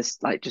and theatres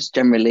like just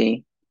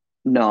generally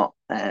not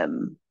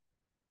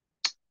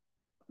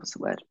what's the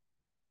word?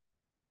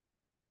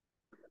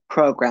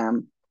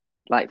 Program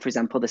like for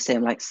example the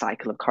same like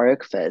cycle of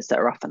choreographers that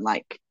are often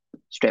like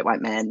straight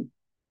white men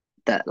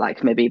that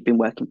like maybe been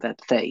working for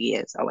 30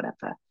 years or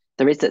whatever.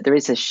 There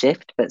is a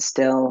shift, but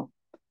still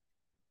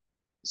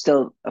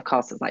still, of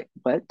course, there's like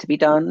work to be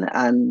done.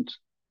 And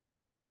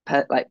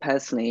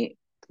personally,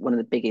 one of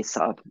the biggest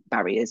sort of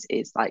barriers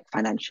is like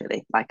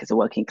financially, like as a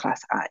working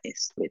class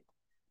artist with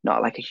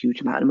not like a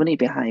huge amount of money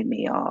behind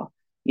me, or,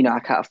 I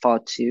can't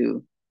afford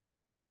to,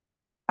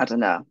 I don't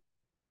know,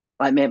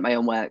 like make my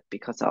own work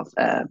because of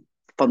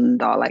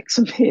fund or like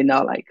something,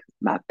 or like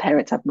my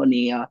parents have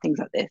money or things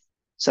like this.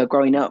 So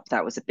growing up,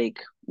 that was a big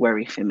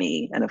worry for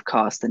me. And of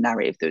course, the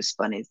narrative that was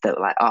fun is that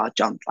like, oh,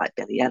 John's like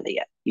Billy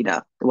Elliot,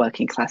 the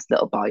working class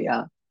little boy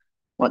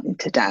wanting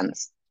to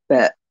dance.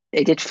 But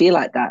it did feel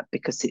like that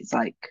because it's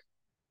like,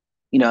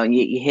 you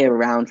hear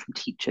around from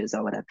teachers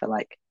or whatever,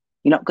 like,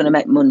 you're not going to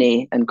make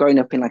money. And growing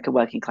up in like a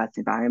working class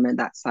environment,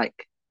 that's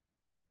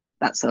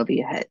over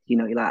your head.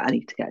 You're like, I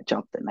need to get a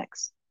job that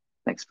makes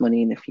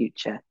money in the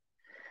future.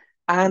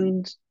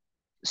 And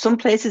some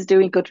places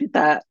doing good with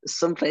that,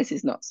 some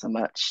places not so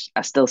much.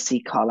 I still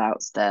see call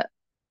outs that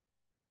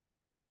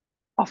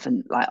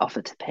often like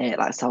offer to pay.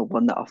 Like I saw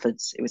one that offered,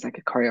 it was like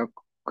a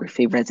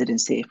choreography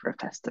residency for a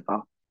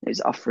festival. It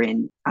was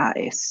offering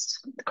artists,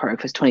 the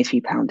choreographers,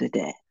 £23 a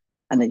day.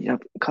 And then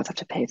of course have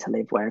to pay to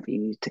live wherever you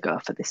need to go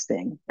for this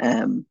thing.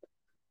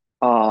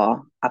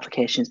 Or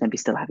applications maybe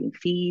still having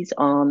fees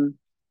on,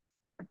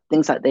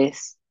 things like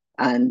this.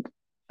 And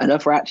an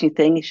overarching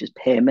thing is just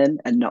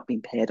payment, and not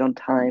being paid on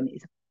time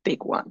is a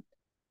big one.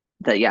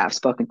 That, yeah, I've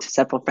spoken to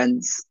several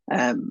friends,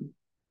 the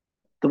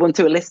ones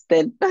who are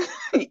listening,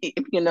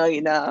 if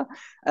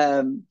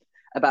um,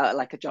 about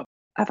like a job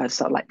I've had to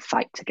sort of like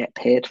fight to get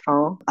paid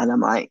for. And I'm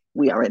like,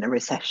 we are in a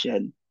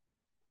recession,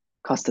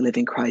 cost of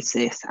living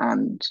crisis,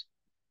 and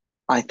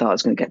I thought I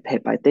was going to get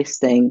paid by this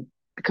thing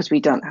because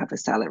we don't have a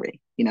salary,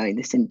 in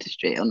this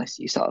industry, unless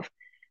you sort of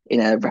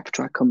in a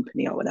repertoire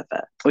company or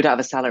whatever. We don't have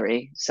a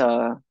salary.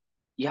 So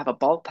you have a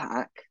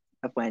ballpark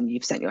of when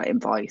you've sent your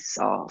invoice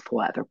or for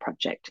whatever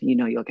project, and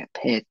you'll get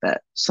paid.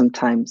 But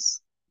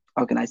sometimes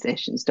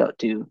organizations don't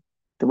do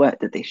the work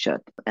that they should,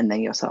 and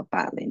then you're sort of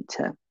battling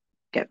to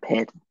get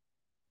paid.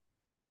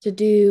 To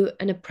do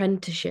an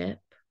apprenticeship,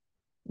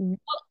 what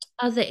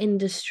other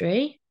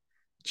industry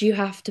do you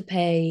have to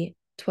pay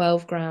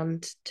 12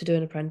 grand to do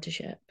an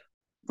apprenticeship?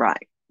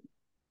 Right.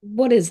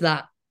 What is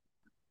that?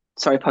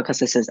 Sorry,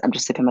 podcast listeners, I'm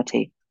just sipping my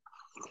tea.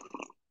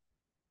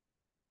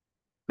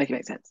 Make it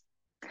make sense.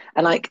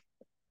 And like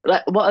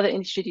what other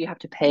industry do you have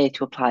to pay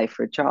to apply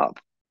for a job?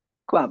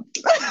 Go on.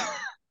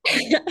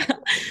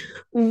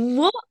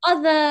 What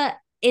other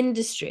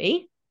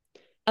industry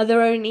are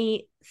there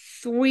only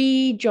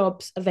three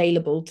jobs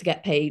available to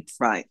get paid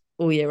Right.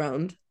 all year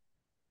round?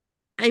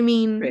 I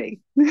mean,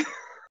 Three.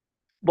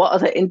 What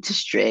other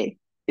industry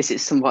is it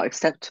somewhat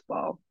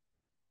acceptable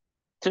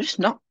to just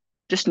not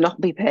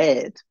be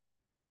paid?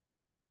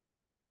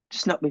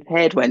 Just not be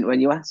paid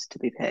when you ask to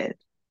be paid.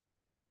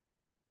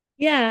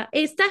 yeah,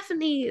 it's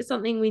definitely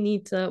something we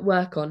need to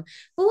work on.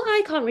 But what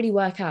I can't really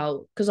work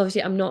out, because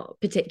obviously I'm not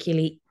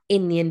particularly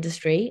in the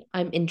industry,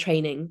 I'm in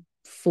training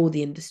for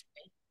the industry.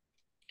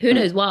 Who Mm.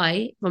 knows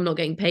why I'm not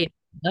getting paid,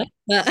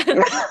 but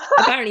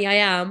apparently I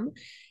am.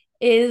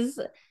 Is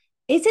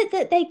it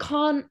that they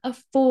can't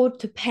afford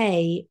to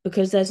pay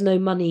because there's no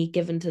money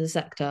given to the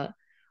sector?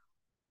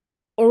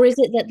 Or is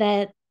it that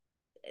they're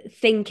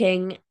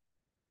thinking,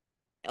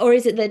 or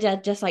is it that they're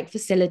just like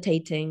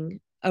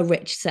facilitating a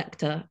rich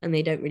sector and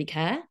they don't really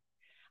care?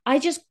 I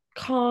just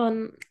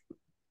can't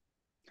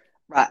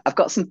Right, I've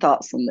got some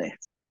thoughts on this.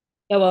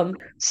 go on.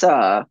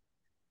 So,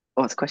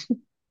 what's the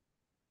question?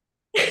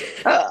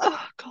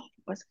 Oh God,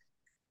 what's...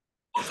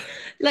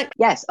 Like,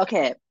 Yes,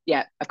 okay,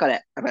 yeah, I've got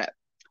it.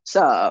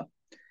 So,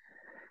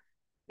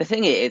 the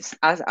thing is,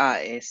 as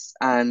artists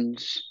and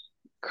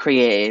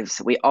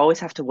creatives, we always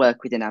have to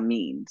work within our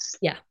means.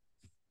 yeah.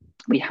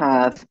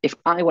 If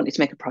I wanted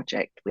to make a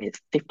project with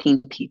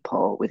 15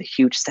 people with a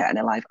huge set and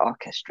a live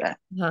orchestra,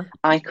 Uh-huh.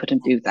 I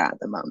couldn't do that at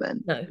the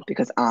moment No.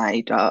 because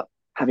I don't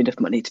have enough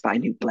money to buy a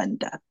new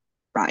blender.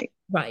 Right.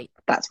 Right.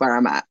 That's where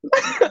I'm at.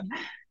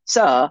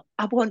 So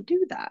I won't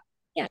do that.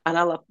 Yeah. And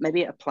I'll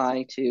maybe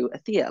apply to a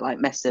theatre like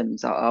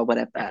Messams or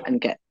whatever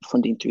and get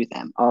funding through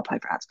them, or apply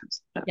for arts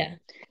council. Yeah.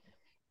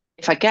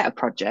 If I get a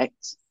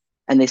project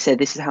and they say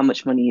this is how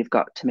much money you've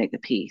got to make the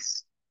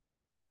piece,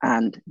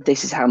 and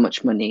this is how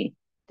much money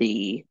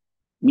the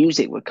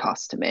music would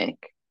cost to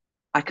make,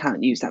 I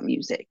can't use that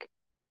music.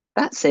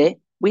 That's it.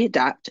 We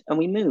adapt and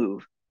we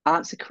move.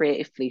 Art's a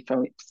creative free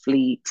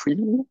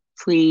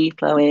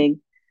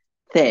flowing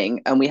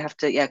thing, and we have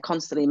to, yeah,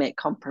 constantly make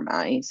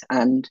compromise.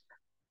 And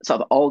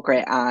sort of all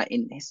great art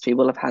in history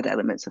will have had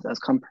elements of those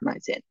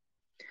compromising.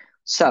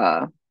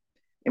 So,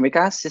 in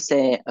regards to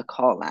say a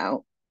call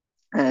out,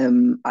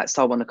 I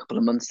saw one a couple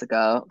of months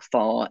ago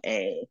for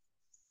a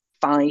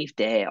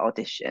 5-day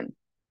audition.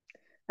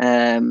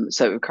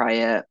 So it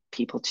require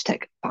people to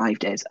take 5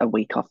 days a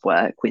week off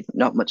work with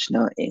not much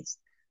notice.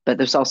 But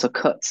there's also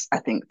cuts, I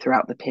think,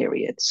 throughout the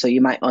period. So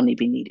you might only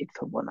be needed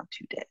for 1 or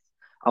 2 days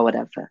or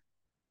whatever.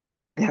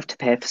 They have to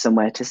pay for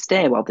somewhere to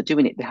stay while they're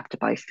doing it. They have to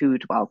buy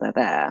food while they're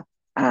there.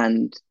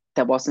 And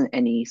there wasn't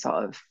any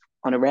sort of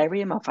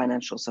honorarium or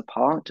financial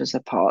support to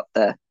support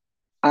the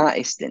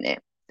artist in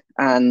it.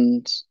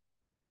 And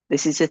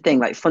this is the thing,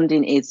 like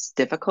funding is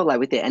difficult, like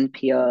with the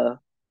NPO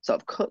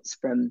sort of cuts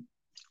from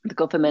the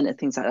government and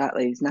things like that,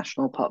 these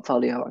national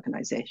portfolio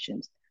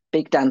organizations,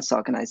 big dance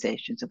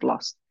organizations have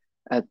lost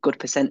a good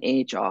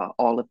percentage or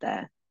all of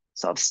their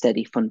sort of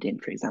steady funding,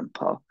 for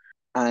example.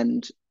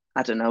 And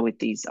I don't know with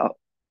these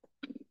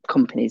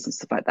companies and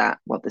stuff like that,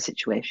 what the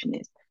situation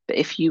is. But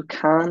if you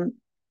can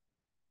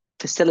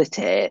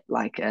facilitate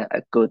like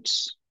a good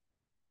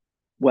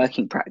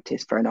working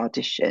practice for an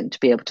audition to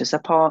be able to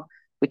support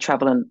with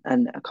travel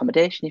and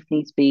accommodation if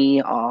needs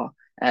be, or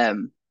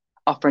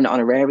offer an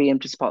honorarium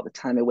to support the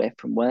time away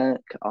from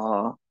work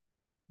or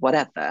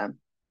whatever,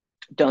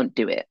 don't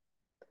do it.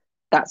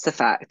 That's the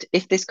fact.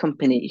 If this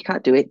company, you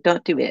can't do it,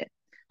 don't do it.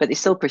 But they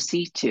still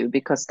proceed to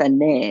because their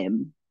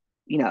name,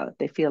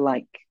 they feel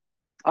like,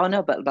 oh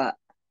no, but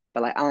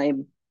like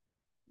I'm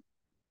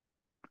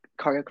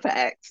choreographer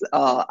X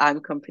or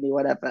I'm company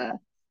whatever.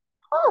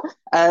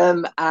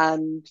 And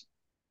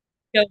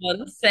Go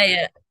on,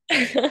 say it.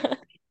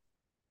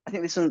 I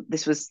think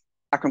this was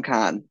Akram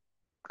Khan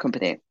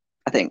company.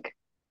 I think.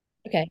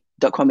 Okay.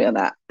 Don't quote me on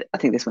that. I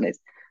think this one is.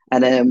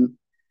 And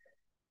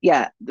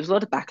yeah, there was a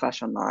lot of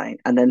backlash online,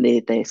 and then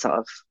they sort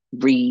of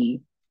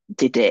redid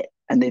it,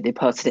 and they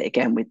posted it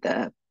again with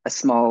a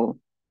small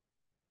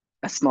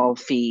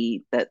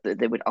fee that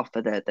they would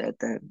offer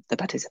the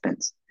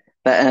participants.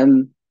 But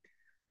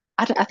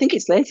I think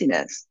it's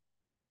laziness.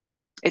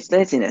 It's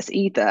laziness.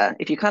 Either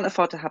if you can't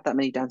afford to have that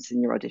many dancers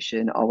in your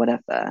audition or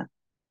whatever,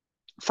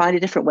 find a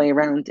different way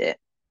around it.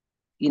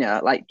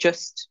 Like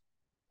just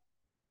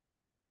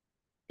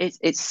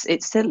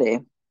it's silly.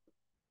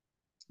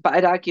 But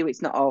I'd argue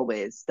it's not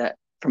always that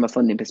from a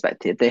funding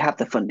perspective. They have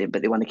the funding,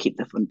 but they want to keep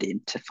the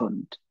funding to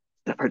fund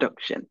the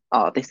production.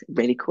 Oh, this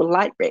really cool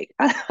light rig.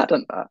 I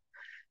don't know.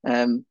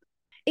 Um,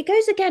 It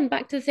goes again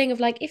back to the thing of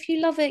like, if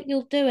you love it,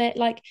 you'll do it.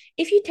 Like,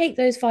 if you take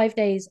those 5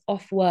 days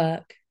off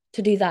work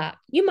to do that,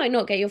 you might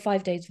not get your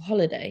 5 days for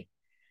holiday.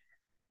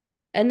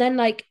 And then,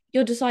 like,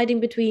 you're deciding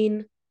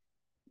between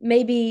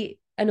maybe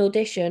an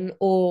audition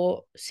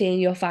or seeing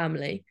your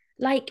family.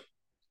 Like,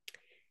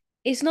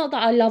 it's not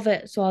that I love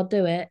it, so I'll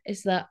do it.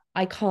 It's that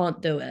I can't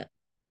do it.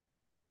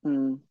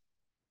 mm,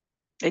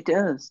 it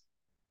does.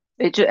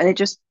 It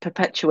just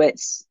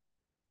perpetuates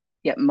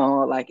yet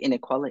more like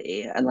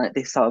inequality and like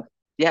this sort of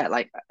yeah,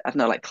 like I don't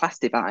know, like class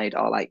divide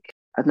or like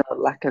I don't know,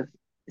 lack of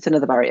it's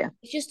another barrier.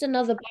 It's just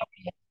another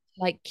barrier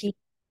to like keep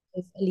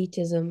with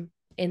elitism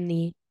in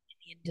the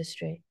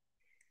industry,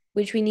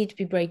 which we need to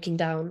be breaking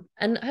down.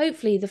 And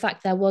hopefully, the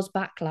fact there was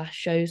backlash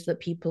shows that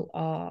people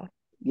are.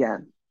 Yeah,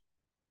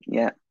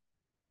 yeah.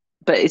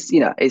 But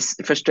it's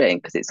frustrating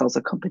because it's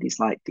also companies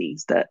like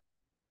these that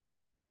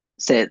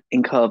say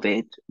in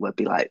COVID would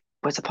be like,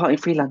 we're supporting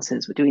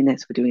freelancers, we're doing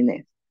this, we're doing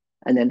this.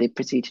 And then they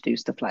proceed to do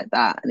stuff like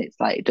that. And it's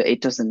like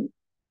it doesn't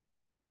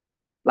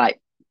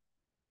like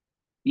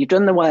you've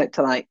done the work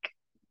to like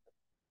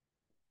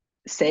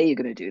say you're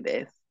gonna do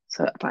this.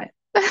 So like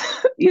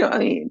you know what I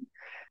mean?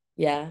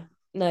 Yeah.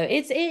 No,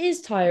 it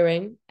is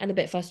tiring and a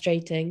bit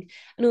frustrating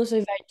and also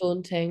very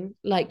daunting,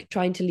 like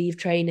trying to leave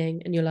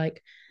training and you're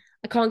like,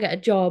 I can't get a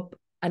job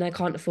and I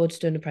can't afford to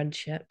do an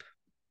apprenticeship.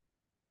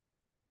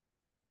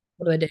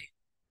 What do I do?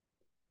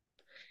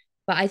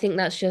 But I think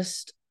that's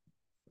just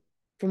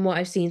from what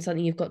I've seen,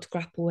 something you've got to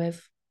grapple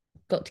with,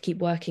 got to keep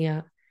working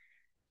at.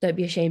 Don't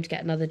be ashamed to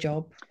get another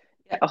job.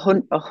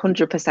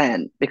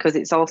 100% because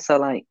it's also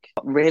like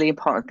really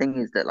important thing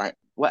is that like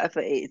whatever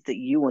it is that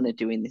you want to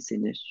do in this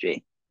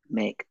industry,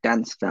 make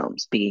dance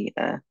films, be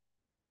a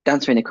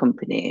dancer in a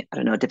company, I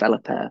don't know,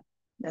 developer,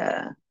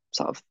 uh,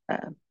 sort of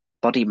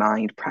body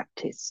mind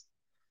practice,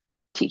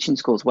 teaching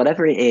schools,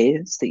 whatever it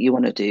is that you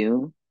want to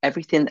do,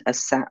 everything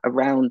as sat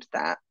around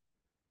that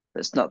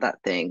that's not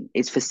that thing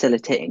is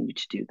facilitating you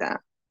to do that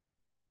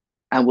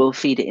and we'll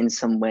feed it in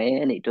some way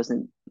and it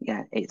doesn't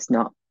yeah it's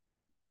not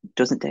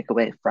doesn't take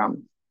away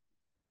from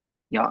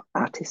your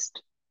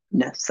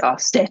artistness or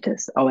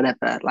status or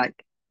whatever.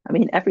 Like, I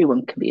mean,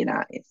 everyone can be an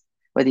artist,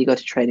 whether you go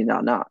to training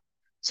or not.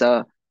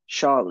 So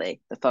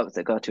surely the folks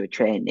that go to a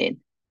training,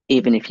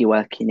 even if you're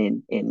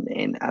working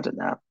in I don't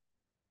know,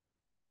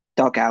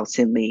 doghouse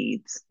in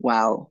Leeds,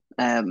 while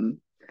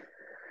applying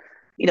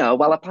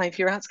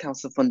for your arts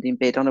council funding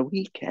bid on a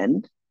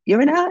weekend,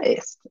 you're an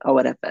artist or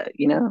whatever.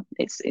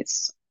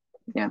 It's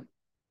yeah.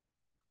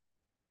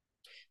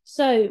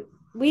 So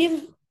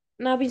we've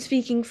now been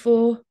speaking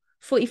for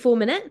 44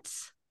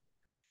 minutes.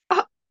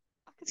 Oh,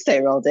 I could stay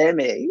here all day,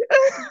 me.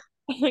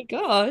 Oh my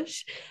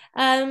gosh.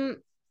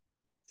 Um,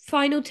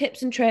 Final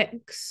tips and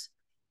tricks,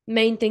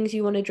 main things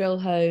you want to drill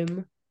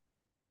home.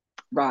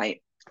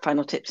 Right.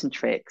 Final tips and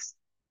tricks.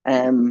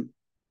 Um,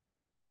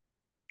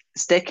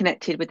 Stay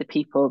connected with the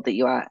people that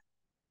you are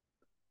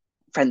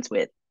friends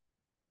with.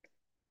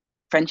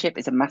 Friendship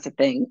is a massive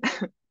thing.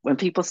 When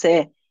people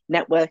say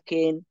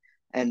networking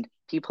and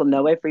people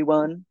know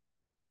everyone,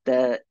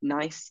 the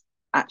nice,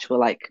 actual,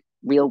 like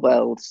real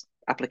world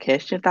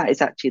application of that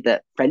is actually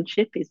that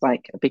friendship is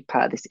like a big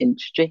part of this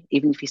industry,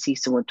 even if you see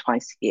someone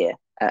twice a year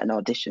at an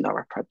audition or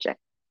a project.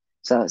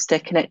 So stay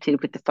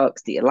connected with the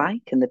folks that you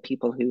like and the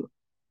people whose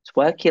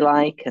work you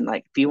like and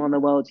like view on the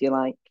world you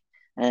like.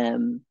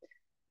 Um,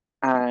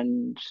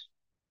 and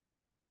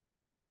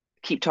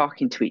keep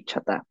talking to each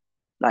other.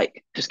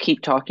 Like just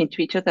keep talking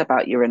to each other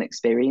about your own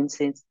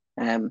experiences.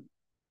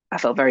 I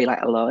felt very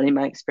like alone in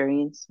my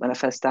experience when I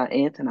first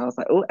started, and I was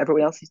like, oh,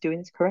 everyone else is doing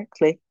this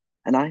correctly,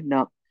 and I'm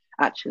not.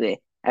 Actually,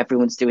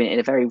 everyone's doing it in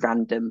a very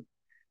random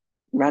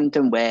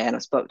way. And I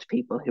spoke to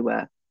people who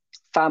were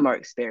far more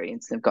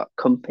experienced and have got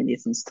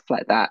companies and stuff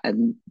like that,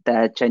 and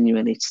they're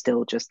genuinely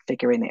still just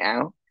figuring it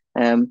out.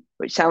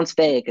 Which sounds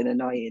vague and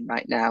annoying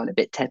right now and a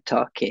bit TED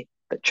talky,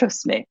 but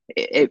trust me,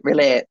 it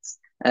relates.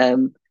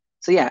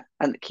 So yeah,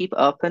 and keep it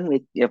open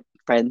with your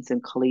friends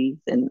and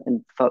colleagues and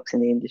folks in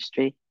the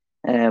industry.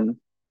 Um,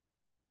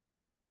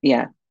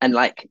 yeah, and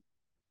like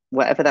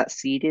whatever that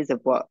seed is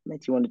of what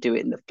made you want to do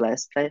it in the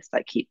first place,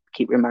 like keep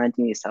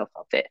reminding yourself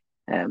of it.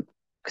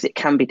 Because it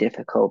can be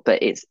difficult,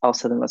 but it's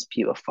also the most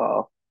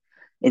beautiful,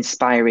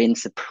 inspiring,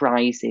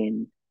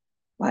 surprising,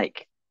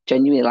 like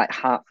genuinely like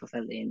heart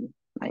fulfilling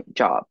like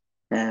job.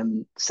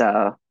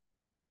 So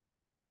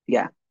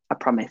yeah, I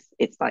promise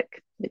it's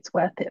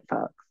worth it,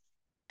 folks.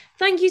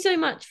 Thank you so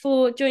much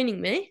for joining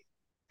me.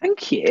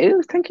 Thank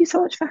you. Thank you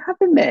so much for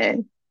having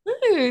me.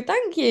 No,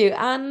 thank you.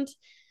 And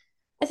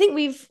I think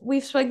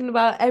we've spoken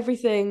about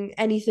everything,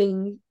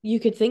 anything you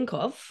could think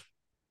of.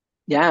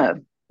 Yeah.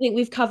 I think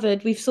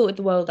we've sorted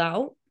the world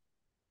out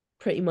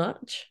pretty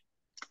much.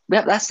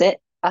 Yep, that's it.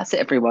 That's it,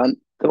 everyone.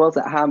 The world's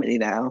at harmony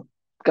now.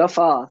 Go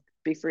forth,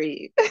 be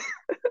free.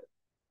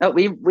 Oh,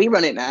 we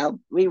run it now.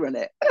 We run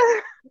it.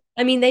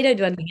 I mean, they don't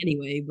do anything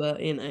anyway, but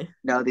you know.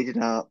 No, they do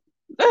not.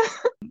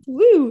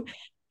 Woo!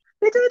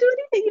 They don't do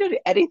anything. You don't do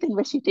anything,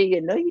 Rishi, do you?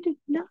 No, you do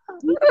not.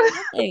 You do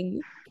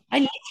nothing. I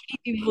literally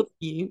do more than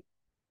you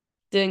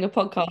doing a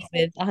podcast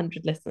with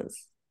 100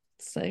 listeners.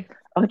 So,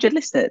 100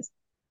 listeners.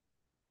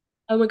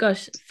 oh my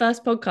gosh,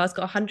 first podcast got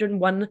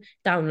 101 That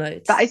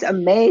downloads. is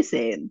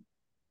amazing.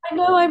 I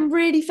know I'm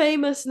really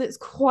famous and it's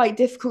quite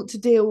difficult to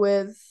deal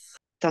with.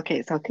 It's okay.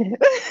 It's okay.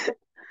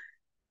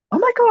 Oh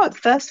my God,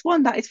 first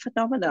one. That is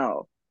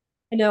phenomenal.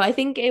 I know, I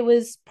think it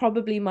was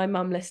probably my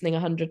mum listening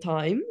 100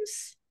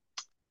 times,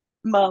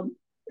 Mum,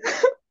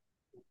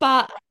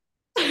 but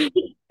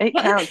it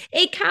counts.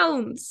 it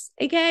counts,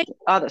 okay?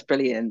 Oh, that's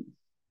brilliant.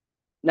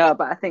 No,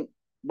 but I think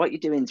what you're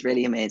doing is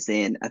really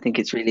amazing. I think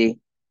it's really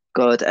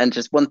good. And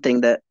just one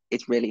thing that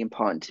is really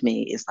important to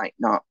me is like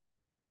not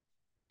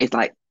is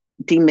like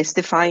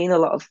demystifying a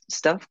lot of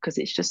stuff because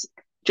it's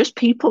just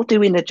people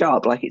doing a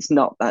job. Like it's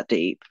not that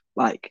deep.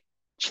 Like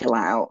chill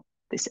out.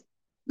 This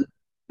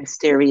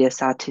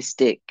mysterious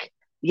artistic.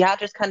 Yeah, I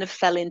just kind of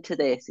fell into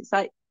this. It's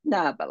like,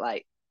 nah, but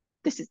like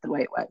this is the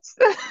way it works.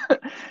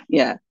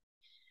 Yeah.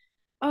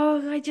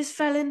 Oh, I just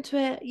fell into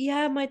it.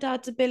 Yeah, my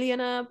dad's a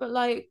billionaire, but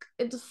like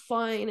it's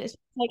fine. It's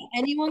like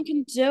anyone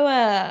can do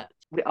it.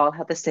 We all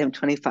have the same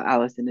 24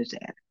 hours in a day.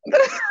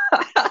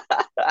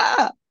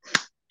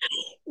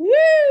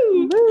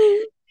 Woo!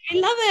 Woo. I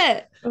love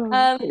it.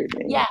 Oh,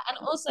 really? Yeah, and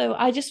also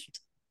I just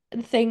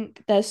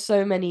think there's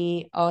so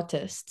many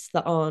artists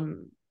that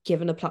aren't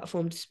given a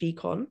platform to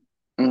speak on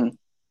Mm,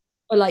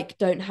 or like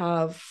don't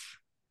have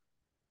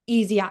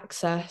easy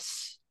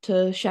access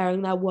to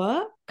sharing their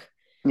work.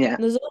 yeah.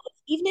 And there's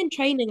even in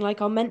training,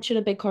 like I'll mention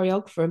a big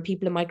choreographer and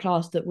people in my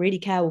class that really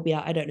care will be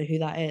like, I don't know who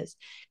that is.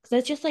 Because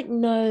there's just like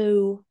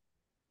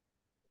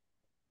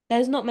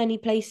there's not many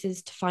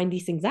places to find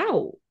these things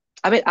out.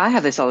 I mean, I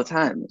have this all the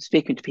time,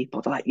 speaking to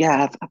people. They're like,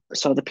 yeah, I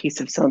saw the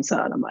piece of so and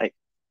so. And I'm like,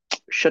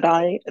 should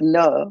I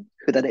know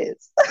who that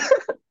is?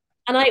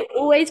 And I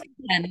always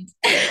pretend.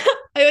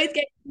 I always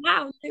go,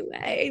 wow, no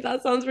way.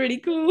 That sounds really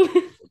cool.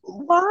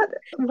 What?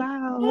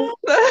 Wow.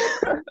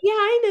 Yeah,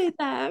 I know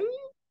them.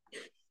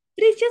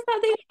 But it's just that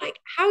thing, like,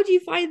 how do you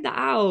find that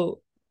out?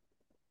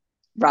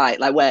 Right.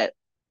 Like, where,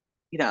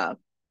 I'm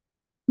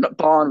not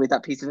born with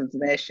that piece of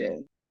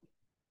information.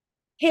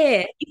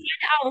 Here, you find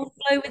it out on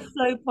Flow with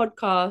Flow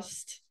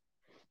podcast.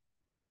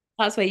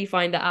 That's where you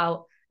find it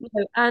out.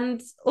 No,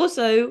 and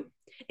also,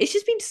 it's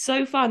just been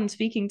so fun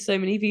speaking to so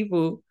many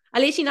people. I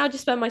literally now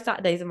just spend my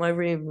Saturdays in my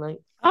room. Like,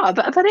 Oh,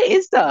 but it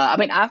is though. I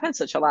mean, I've had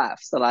such a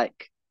laugh. So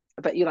like,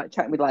 I bet you like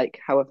chatting with like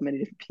however many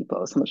different people.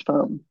 It was so much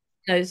fun.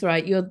 no, it's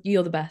right.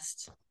 You're the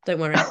best. Don't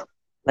worry.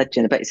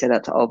 Legend. I bet you say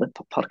that to all the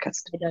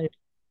podcast. I don't.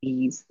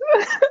 Ease.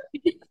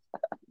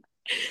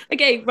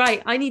 Okay,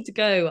 right. I need to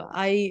go.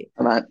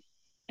 Come on.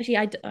 Actually,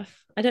 I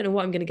don't know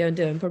what I'm going to go and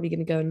do. I'm probably going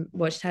to go and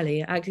watch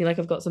telly, acting like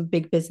I've got some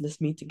big business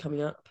meeting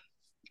coming up.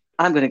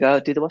 I'm gonna go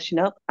do the washing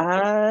up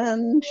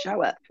and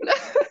shower.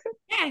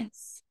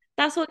 Yes,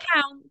 that's what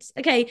counts.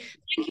 Okay,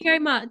 thank you very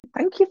much.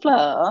 Thank you,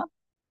 Flo.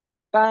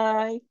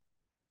 Bye.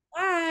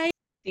 Bye.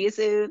 See you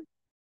soon.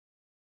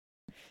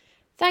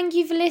 Thank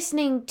you for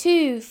listening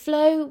to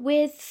Flow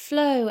with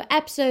Flow.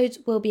 Episodes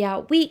will be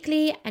out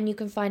weekly, and you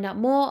can find out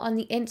more on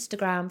the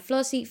Instagram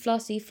Flossie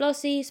Flossie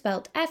Flossie,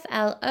 spelled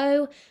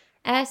FLOSSI.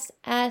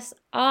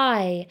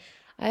 I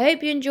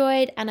hope you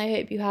enjoyed, and I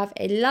hope you have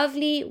a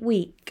lovely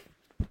week.